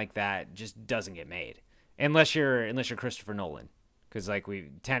writing like that just doesn't get made unless you're Christopher Nolan, because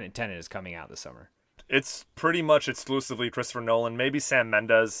Tenet is coming out this summer. It's pretty much exclusively Christopher Nolan, maybe Sam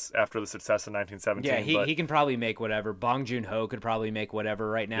Mendes after the success of 1917. Yeah, he can probably make whatever. Bong Joon-ho could probably make whatever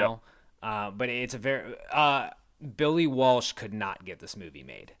right now. Yep. But it's a very Billy Walsh could not get this movie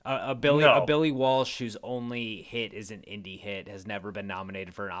made. A Billy Walsh whose only hit is an indie hit, has never been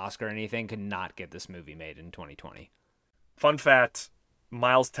nominated for an Oscar or anything, could not get this movie made in 2020. Fun fact,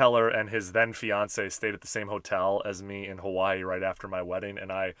 Miles Teller and his then fiance stayed at the same hotel as me in Hawaii right after my wedding,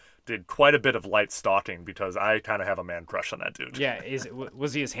 and I did quite a bit of light stalking because I kind of have a man crush on that dude. Yeah,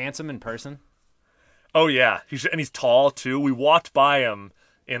 was he as handsome in person? Oh yeah, he's tall too. We walked by him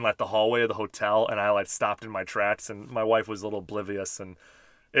in the hallway of the hotel, and I stopped in my tracks, and my wife was a little oblivious, and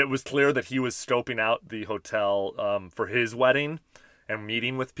it was clear that he was scoping out the hotel for his wedding and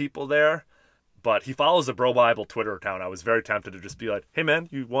meeting with people there. But he follows a Bro Bible Twitter account. I was very tempted to just be like, hey, man,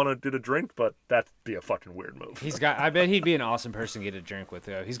 you want to get a drink? But that'd be a fucking weird move. I bet he'd be an awesome person to get a drink with,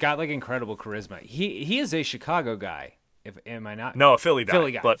 though. He's got, incredible charisma. He is a Chicago guy. Am I not? No, a Philly guy.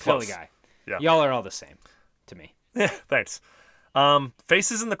 Philly guy. Yeah. Y'all are all the same to me. Yeah, thanks.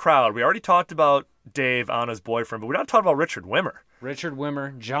 Faces in the crowd. We already talked about Dave, Anna's boyfriend, but we don't talk about Richard Wimmer. Richard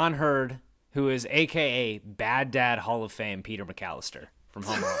Wimmer, John Hurd, who is a.k.a. Bad Dad Hall of Fame Peter McAllister from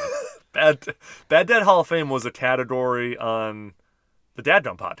Home Alone. Bad Dad Hall of Fame was a category on the Dad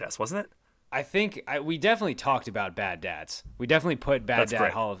Dumb podcast, wasn't it? I think we definitely talked about Bad Dads. We definitely put That's Dad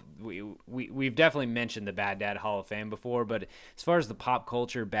great. Hall of we've definitely mentioned the Bad Dad Hall of Fame before, but as far as the pop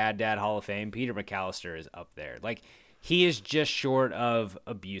culture Bad Dad Hall of Fame, Peter McAllister is up there. He is just short of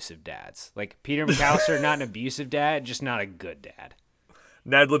abusive dads. Peter McAllister, not an abusive dad, just not a good dad.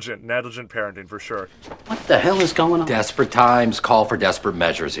 Negligent parenting for sure. What the hell is going on? Desperate times call for desperate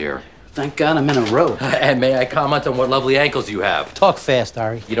measures here. Thank God I'm in a row. And may I comment on what lovely ankles you have? Talk fast,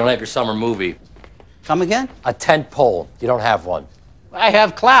 Ari. You don't have your summer movie. Come again? A tent pole. You don't have one. I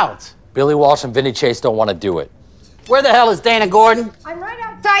have Clouds. Billy Walsh and Vinny Chase don't want to do it. Where the hell is Dana Gordon? I'm right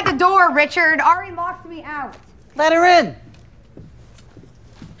outside the door, Richard. Ari locked me out. Let her in.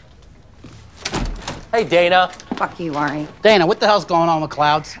 Hey, Dana. Fuck you, Ari. Dana, what the hell's going on with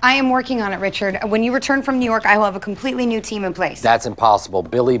Clouds? I am working on it, Richard. When you return from New York, I will have a completely new team in place. That's impossible.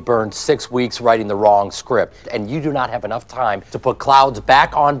 Billy burned 6 weeks writing the wrong script, and you do not have enough time to put Clouds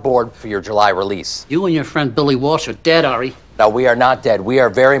back on board for your July release. You and your friend Billy Walsh are dead, Ari. Now, we are not dead. We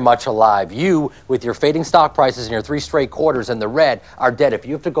are very much alive. You, with your fading stock prices and your 3 straight quarters in the red, are dead. If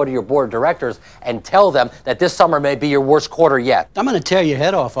you have to go to your board of directors and tell them that this summer may be your worst quarter yet. I'm going to tear your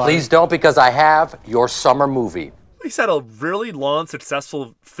head off, Ari. Please don't, because I have your summer movie. He's had a really long,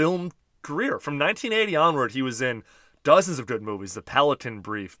 successful film career. From 1980 onward, he was in dozens of good movies. The Peloton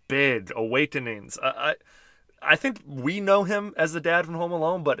Brief, Bid, Awakenings. I think we know him as the dad from Home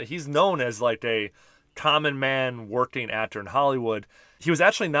Alone, but he's known as like a common man working actor in Hollywood. He was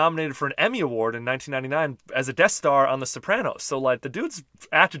actually nominated for an Emmy Award in 1999 as a guest star on The Sopranos. So like the dude's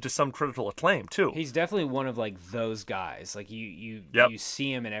acted to some critical acclaim too. He's definitely one of like those guys. Like you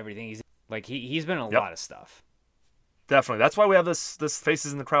see him in everything. He's like he's been in a lot of stuff. Definitely. That's why we have this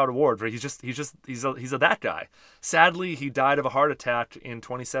Faces in the Crowd award, where he's a that guy. Sadly, he died of a heart attack in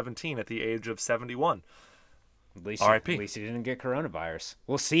 2017 at the age of 71. R.I.P. At least he didn't get coronavirus.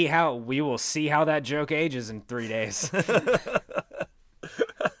 We will see how that joke ages in 3 days.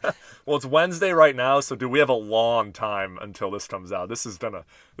 Well, it's Wednesday right now, so we have a long time until this comes out.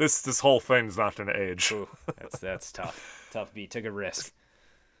 This whole thing's not gonna age. Ooh, that's tough. Tough beat. Took a risk.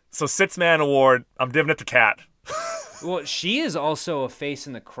 So Sits-Man Award, I'm giving it to Kat. Well, she is also a face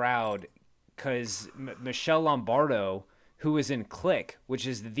in the crowd because Michelle Lombardo, who was in Click, which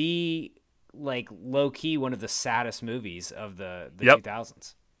is the low-key one of the saddest movies of the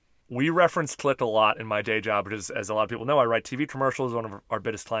 2000s. We reference Click a lot in my day job because, as a lot of people know, I write TV commercials. One of our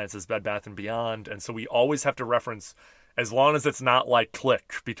biggest clients is Bed Bath & Beyond, and so we always have to reference, as long as it's not like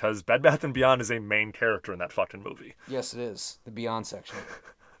Click, because Bed Bath & Beyond is a main character in that fucking movie. Yes, it is. The Beyond section.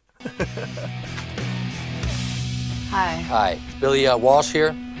 Hi. Hi. Billy Walsh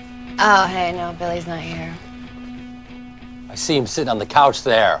here? Oh, hey, no, Billy's not here. I see him sitting on the couch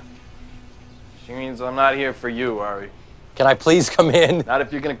there. She means I'm not here for you, Ari. Can I please come in? Not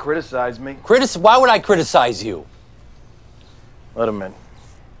if you're gonna criticize me. Why would I criticize you? Let him in.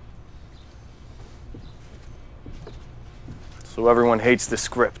 So everyone hates the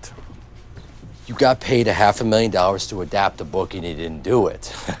script. You got paid $500,000 to adapt a book and you didn't do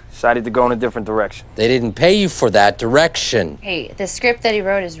it. Decided to go in a different direction. They didn't pay you for that direction. Hey, the script that he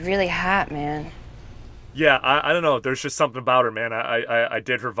wrote is really hot, man. Yeah, I don't know. There's just something about her, man. I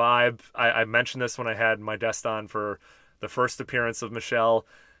did her vibe. I mentioned this when I had my guest on for the first appearance of Michelle.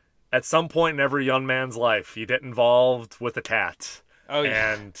 At some point in every young man's life, you get involved with a cat. Oh,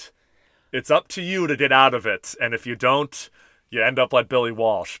 yeah. And it's up to you to get out of it. And if you don't, you end up like Billy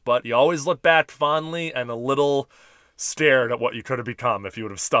Walsh. But you always look back fondly and a little scared at what you could have become if you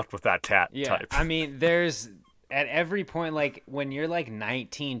would have stuck with that cat type. I mean, there's at every point, like when you're like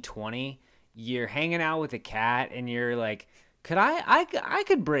 19, 20, you're hanging out with a cat and you're like, I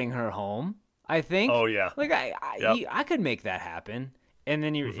could bring her home, I think. Oh, yeah. Like I could make that happen. And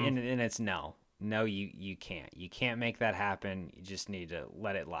then and it's no, you can't. You can't make that happen. You just need to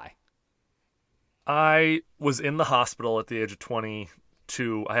let it lie. I was in the hospital at the age of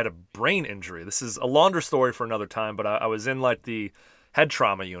 22. I had a brain injury. This is a longer story for another time, but I was in like the head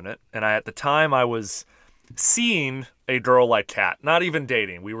trauma unit, and at the time I was seeing a girl like Kat, not even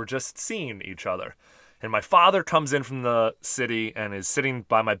dating. We were just seeing each other. And my father comes in from the city and is sitting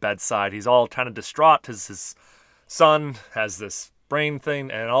by my bedside. He's all kind of distraught because his son has this brain thing,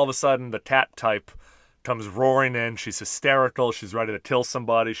 and all of a sudden the cat type comes roaring in. She's hysterical. She's ready to kill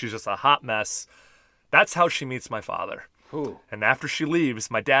somebody. She's just a hot mess. That's how she meets my father. Ooh. And after she leaves,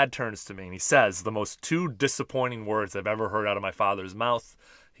 my dad turns to me and he says the most two disappointing words I've ever heard out of my father's mouth.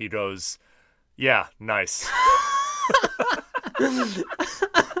 He goes, "Yeah, nice."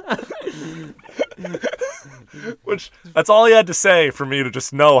 Which, that's all he had to say for me to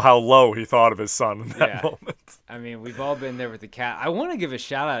just know how low he thought of his son in that moment. I mean, we've all been there with the cat. I want to give a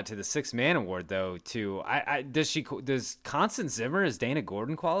shout out to the Sixth Man Award, though, too. Does Constance Zimmer as Dana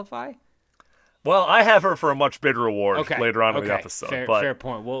Gordon qualify? Well, I have her for a much bigger award later on in the episode. Fair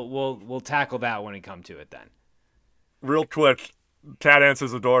point. We'll tackle that when we come to it then. Real quick, Kat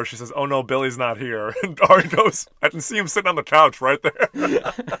answers the door. She says, "Oh no, Billy's not here." And Ari goes, "I can see him sitting on the couch right there."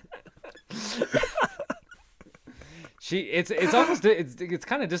 It's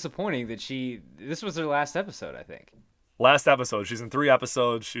kind of disappointing that this was her last episode, I think. Last episode. She's in 3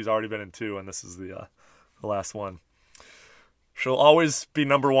 episodes. She's already been in 2, and this is the last one. She'll always be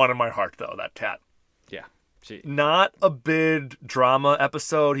number 1 in my heart, though, that cat. Yeah. Not a big drama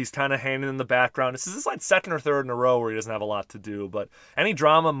episode. He's kind of hanging in the background. This is like second or third in a row where he doesn't have a lot to do. But any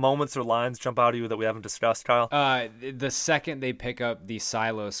drama moments or lines jump out at you that we haven't discussed, Kyle? The second they pick up the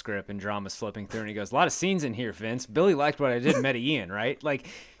Silo script and drama's flipping through, and he goes, "A lot of scenes in here, Vince. Billy liked what I did in Medellin, right?" Like,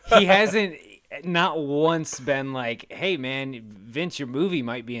 he hasn't... not once been like, "Hey man, Vince, your movie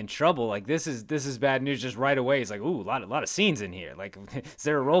might be in trouble. Like this is bad news." Just right away, he's like, "Ooh, a lot of scenes in here. Like, is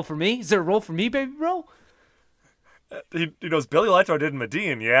there a role for me? Is there a role for me, baby bro?" He goes, "Billy liked what I did in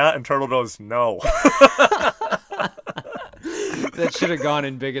Medellin, yeah?" And Turtle goes, "No." That should have gone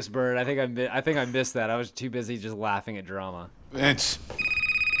in Biggest Bird. I think I missed that. I was too busy just laughing at drama. Vince.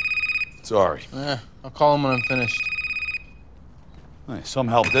 Sorry. I'll call him when I'm finished. Hey, some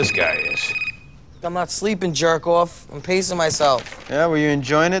help this guy is. I'm not sleeping, jerk off. I'm pacing myself. Yeah, were you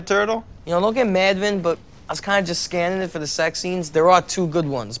enjoying it, Turtle? You know, don't get mad, Vin, but I was kind of just scanning it for the sex scenes. There are 2 good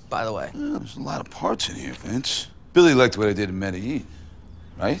ones, by the way. Yeah, there's a lot of parts in here, Vince. Billy liked what I did in Medellin,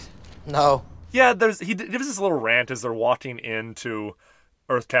 right? No. Yeah, he gives this little rant as they're walking into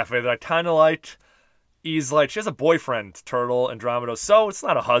Earth Cafe that I kind of liked. He's like, she has a boyfriend, Turtle, Andromeda, so it's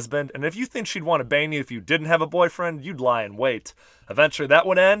not a husband. And if you think she'd want to bang you if you didn't have a boyfriend, you'd lie in wait. Eventually that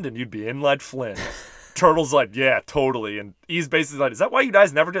would end and you'd be in like Flynn. Turtle's like, yeah, totally. And he's basically like, is that why you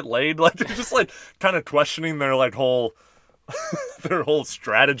guys never get laid? Like, they're just like kind of questioning their like whole their whole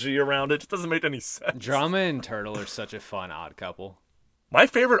strategy around it. It just doesn't make any sense. Drama and Turtle are such a fun odd couple. My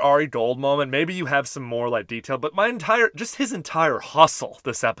favorite Ari Gold moment, maybe you have some more like detail, but his entire hustle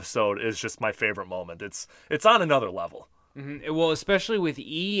this episode is just my favorite moment. It's on another level. Mm-hmm. Well, especially with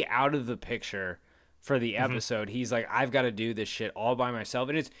E out of the picture for the episode, he's like, I've got to do this shit all by myself.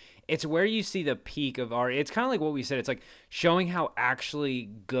 And it's where you see the peak of Ari. It's kind of like what we said. It's like showing how actually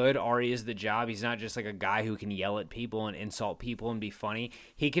good Ari is at the job. He's not just like a guy who can yell at people and insult people and be funny.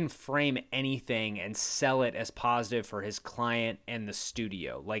 He can frame anything and sell it as positive for his client and the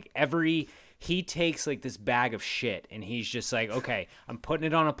studio. Like he takes like this bag of shit and he's just like, okay, I'm putting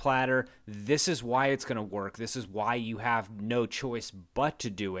it on a platter. This is why it's going to work. This is why you have no choice but to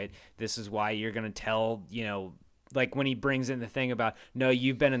do it. This is why you're going to tell, like when he brings in the thing about, no,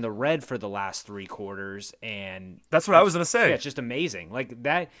 you've been in the red for the last 3 quarters. And that's what I was going to say. Yeah, it's just amazing. Like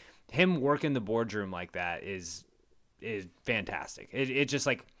that, him working the boardroom like that is fantastic. It's just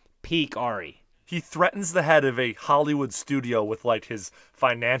like peak Ari. He threatens the head of a Hollywood studio with like his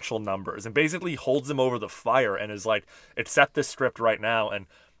financial numbers and basically holds him over the fire and is like, accept this script right now. And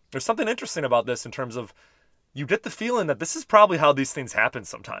there's something interesting about this in terms of you get the feeling that this is probably how these things happen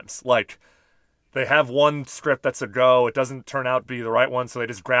sometimes. Like they have one script that's a go. It doesn't turn out to be the right one. So they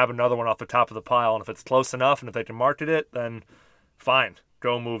just grab another one off the top of the pile. And if it's close enough and if they can market it, then fine,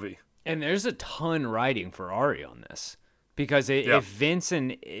 go movie. And there's a ton writing for Ari on this. Because if Vince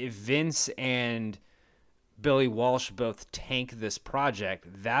and Billy Walsh both tank this project,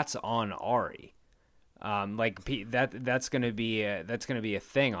 that's on Ari. That's gonna be a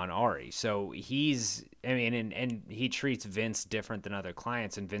thing on Ari. So and he treats Vince different than other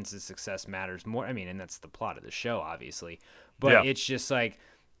clients, and Vince's success matters more. And that's the plot of the show, obviously. But it's just like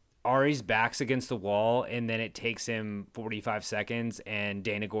Ari's back's against the wall, and then it takes him 45 seconds, and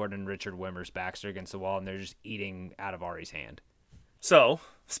Dana Gordon and Richard Wimmer's backs are against the wall, and they're just eating out of Ari's hand. So,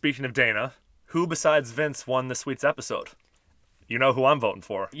 speaking of Dana, who besides Vince won this week's episode? You know who I'm voting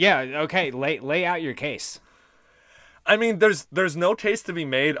for. Yeah, okay, lay out your case. There's no case to be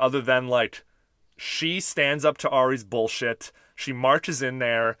made other than, like, she stands up to Ari's bullshit. She marches in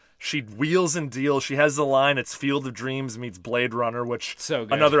there. She wheels and deals. She has the line, it's Field of Dreams meets Blade Runner, which so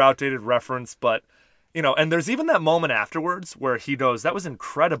good. Another outdated reference. But, and there's even that moment afterwards where he goes, that was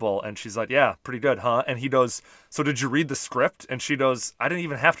incredible. And she's like, yeah, pretty good, huh? And he goes, so did you read the script? And she goes, I didn't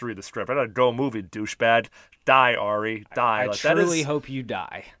even have to read the script. I had to go movie, douchebag. Die, Ari, die. I truly hope you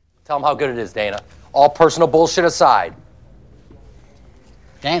die. Tell him how good it is, Dana. All personal bullshit aside.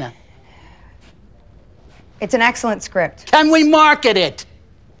 Dana. It's an excellent script. Can we market it?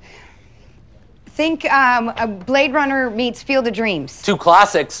 Think Blade Runner meets Field of Dreams. 2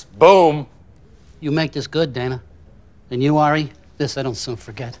 classics. Boom. You make this good, Dana. And you, Ari, this I don't soon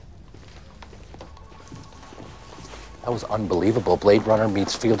forget. That was unbelievable. Blade Runner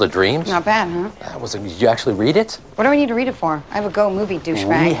meets Field of Dreams. Not bad, huh? Did you actually read it? What do we need to read it for? I have a go movie,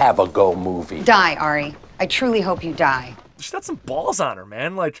 douchebag. We have a go movie. Die, Ari. I truly hope you die. She's got some balls on her,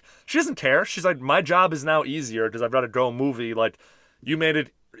 man. Like, she doesn't care. She's like, my job is now easier because I've got to go movie. Like, you made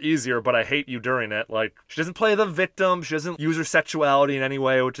it easier, but I hate you during it. Like, she doesn't play the victim. She doesn't use her sexuality in any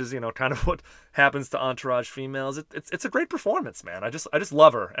way, which is, kind of what happens to Entourage females. It's a great performance, man. I just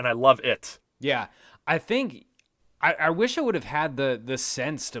love her, and I love it. Yeah, I think I wish I would have had the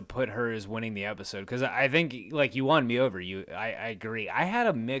sense to put her as winning the episode, because I think, like, you won me over. I agree. I had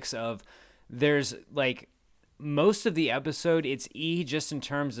a mix of, there's, like, most of the episode, it's E just in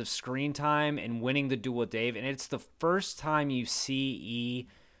terms of screen time and winning the duel with Dave, and it's the first time you see E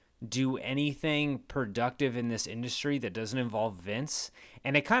do anything productive in this industry that doesn't involve Vince.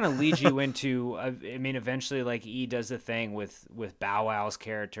 And it kind of leads you into, eventually, like, E does the thing with Bow Wow's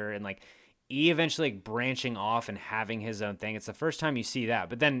character, and, like, E eventually, like, branching off and having his own thing. It's the first time you see that.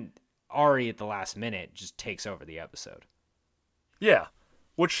 But then Ari at the last minute just takes over the episode. Yeah.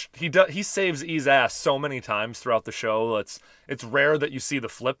 Which he saves E's ass so many times throughout the show. It's rare that you see the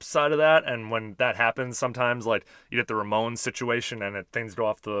flip side of that, and when that happens, sometimes like you get the Ramones situation and things go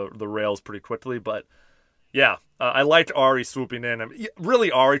off the rails pretty quickly. But yeah, I liked Ari swooping in. I mean,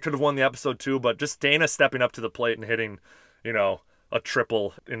 really, Ari could have won the episode too, but just Dana stepping up to the plate and hitting, a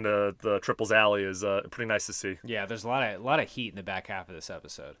triple in the triples alley is pretty nice to see. Yeah, there's a lot of heat in the back half of this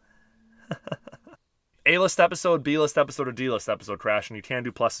episode. A-list episode, B-list episode, or D-list episode, Crash, and you can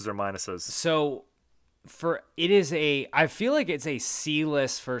do pluses or minuses. So, I feel like it's a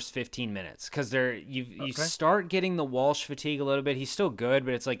C-list first 15 minutes, because you start getting the Walsh fatigue a little bit. He's still good,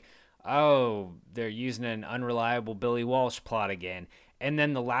 but it's like, oh, they're using an unreliable Billy Walsh plot again. And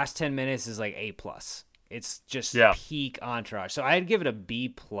then the last 10 minutes is like A+. It's just peak Entourage. So I'd give it a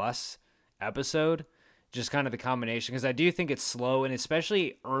B+ episode. Just kind of the combination, because I do think it's slow, and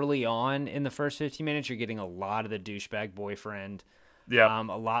especially early on in the first 15 minutes, you're getting a lot of the douchebag boyfriend. Yeah.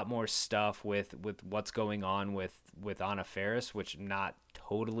 A lot more stuff with what's going on with Anna Faris, which I'm not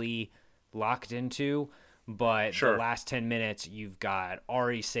totally locked into. But the last 10 minutes, you've got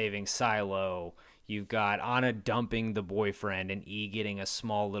Ari saving Silo. You've got Anna dumping the boyfriend and E getting a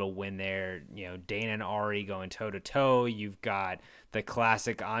small little win there. Dana and Ari going toe-to-toe. You've got the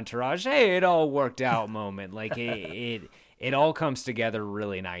classic Entourage, hey, it all worked out moment. Like, it all comes together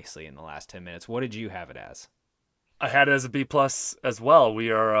really nicely in the last 10 minutes. What did you have it as? I had it as a B+ as well.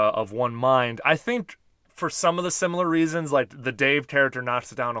 We are of one mind. I think for some of the similar reasons, like the Dave character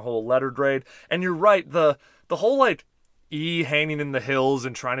knocks it down a whole letter grade. And you're right, the whole, like, E hanging in the hills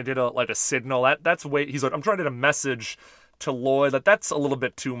and trying to get a signal, that's way, he's like, I'm trying to get a message to Lloyd. That's a little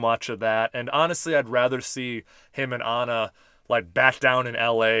bit too much of that. And honestly, I'd rather see him and Anna like back down in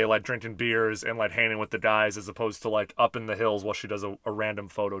LA, like drinking beers and like hanging with the guys, as opposed to like up in the hills while she does a random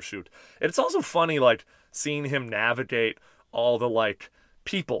photo shoot. It's also funny, like, seeing him navigate all the like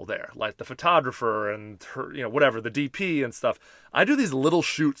people there, like the photographer and her, whatever, the DP and stuff. I do these little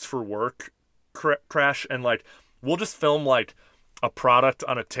shoots for work, Crash, and like, we'll just film like a product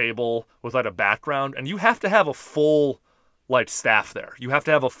on a table with like a background, and you have to have a full like staff there. You have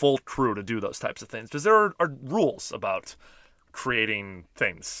to have a full crew to do those types of things, because there are rules about creating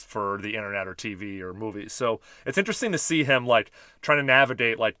things for the internet or TV or movies. So it's interesting to see him like trying to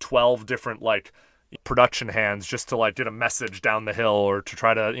navigate like 12 different like production hands just to like get a message down the hill or to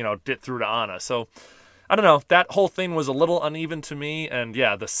try to, get through to Anna. So I don't know. That whole thing was a little uneven to me. And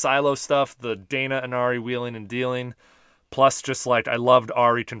yeah, the Silo stuff, the Dana and Ari wheeling and dealing, plus just like I loved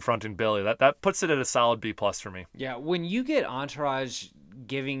Ari confronting Billy. That puts it at a solid B+ for me. Yeah, when you get Entourage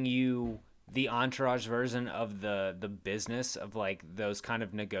giving you the Entourage version of the business of like those kind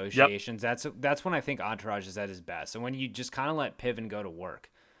of negotiations, that's when I think Entourage is at his best. And when you just kind of let Piven go to work.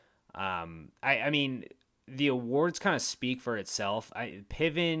 I mean, the awards kind of speak for itself.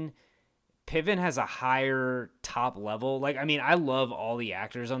 Piven has a higher top level. Like, I mean, I love all the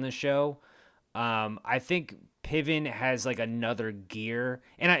actors on this show. I think Piven has like another gear,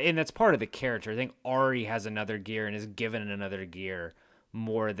 and that's part of the character. I think Ari has another gear and is given another gear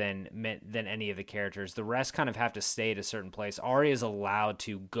more than any of the characters. The rest kind of have to stay at a certain place. Ari is allowed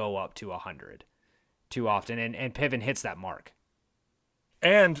to go up to 100 too often, and Piven hits that mark.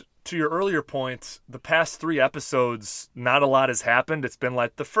 And to your earlier point, the past 3 episodes, not a lot has happened. It's been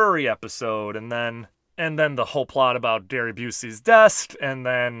like the furry episode, and then the whole plot about Gary Busey's desk, and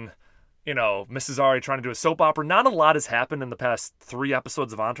then, Mrs. Ari trying to do a soap opera. Not a lot has happened in the past 3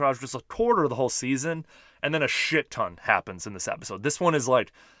 episodes of Entourage, just a quarter of the whole season, and then a shit ton happens in this episode. This one is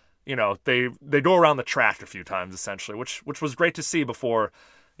like, they go around the track a few times, essentially, which was great to see before,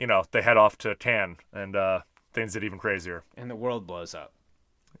 they head off to Cannes, and things get even crazier. And the world blows up.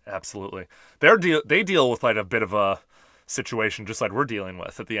 Absolutely. They deal with like a bit of a situation just like we're dealing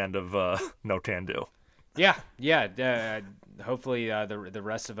with at the end of No Can Do. Yeah. Hopefully the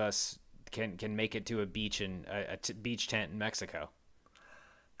rest of us can make it to a beach beach tent in Mexico.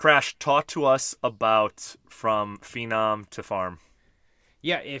 Crash, talk to us about From Phenom to Farm.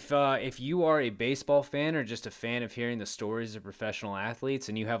 Yeah, if you are a baseball fan or just a fan of hearing the stories of professional athletes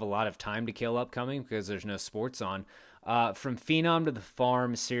and you have a lot of time to kill upcoming because there's no sports on, From Phenom to the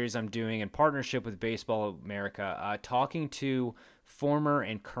Farm series I'm doing in partnership with Baseball America, talking to former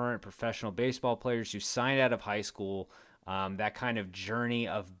and current professional baseball players who signed out of high school, that kind of journey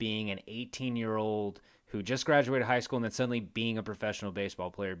of being an 18-year-old who just graduated high school and then suddenly being a professional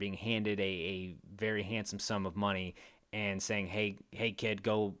baseball player, being handed a very handsome sum of money and saying, hey kid,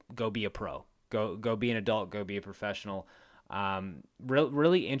 go be a pro, go be an adult, go be a professional.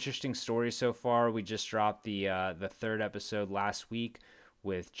 Really interesting story so far. We just dropped the third episode last week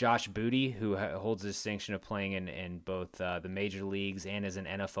with Josh Booty, who holds the distinction of playing in both the major leagues and as an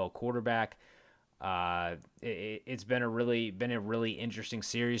NFL quarterback. It's been a really interesting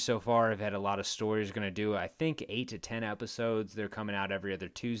series so far. I've had a lot of stories. Going to do, I think, 8 to 10 episodes. They're coming out every other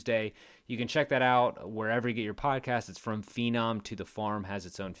Tuesday. You can check that out wherever you get your podcast. It's From Phenom to the Farm, has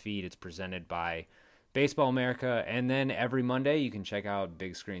its own feed. It's presented by Baseball America. And then every Monday you can check out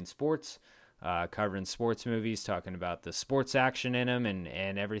Big Screen Sports, covering sports movies, talking about the sports action in them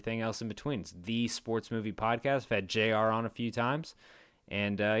and everything else in between. It's the sports movie podcast. I've had JR on a few times.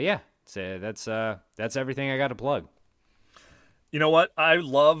 And yeah. So that's everything I got to plug. You know what? I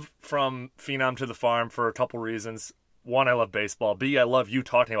love From Phenom to the Farm for a couple reasons. One, I love baseball. B, I love you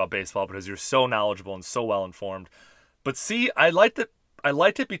talking about baseball because you're so knowledgeable and so well informed. But C, I liked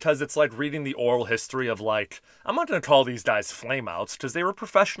it because it's like reading the oral history of, like, I'm not going to call these guys flameouts because they were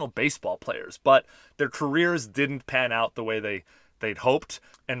professional baseball players, but their careers didn't pan out the way they'd hoped.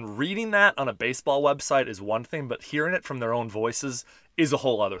 And reading that on a baseball website is one thing, but hearing it from their own voices is a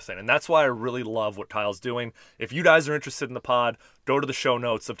whole other thing. And that's why I really love what Kyle's doing. If you guys are interested in the pod, go to the show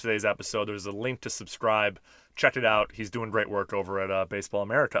notes of today's episode. There's a link to subscribe. Check it out. He's doing great work over at Baseball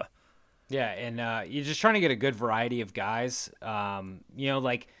America. Yeah, and you're just trying to get a good variety of guys.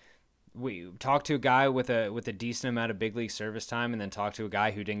 Like we talked to a guy with a decent amount of big league service time, and then talked to a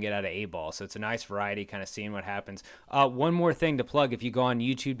guy who didn't get out of A-ball. So it's a nice variety, kind of seeing what happens. One more thing to plug: if you go on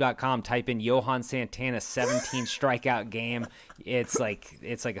YouTube.com, type in Johan Santana 17 strikeout game. It's like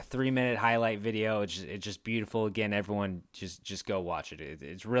a 3-minute highlight video. It's just beautiful. Again, everyone just go watch it.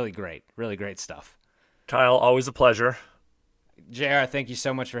 It's really great stuff. Kyle, always a pleasure. JR, thank you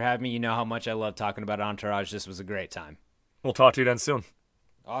so much for having me. You know how much I love talking about Entourage. This was a great time. We'll talk to you then soon.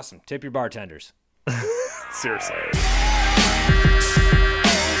 Awesome. Tip your bartenders. Seriously.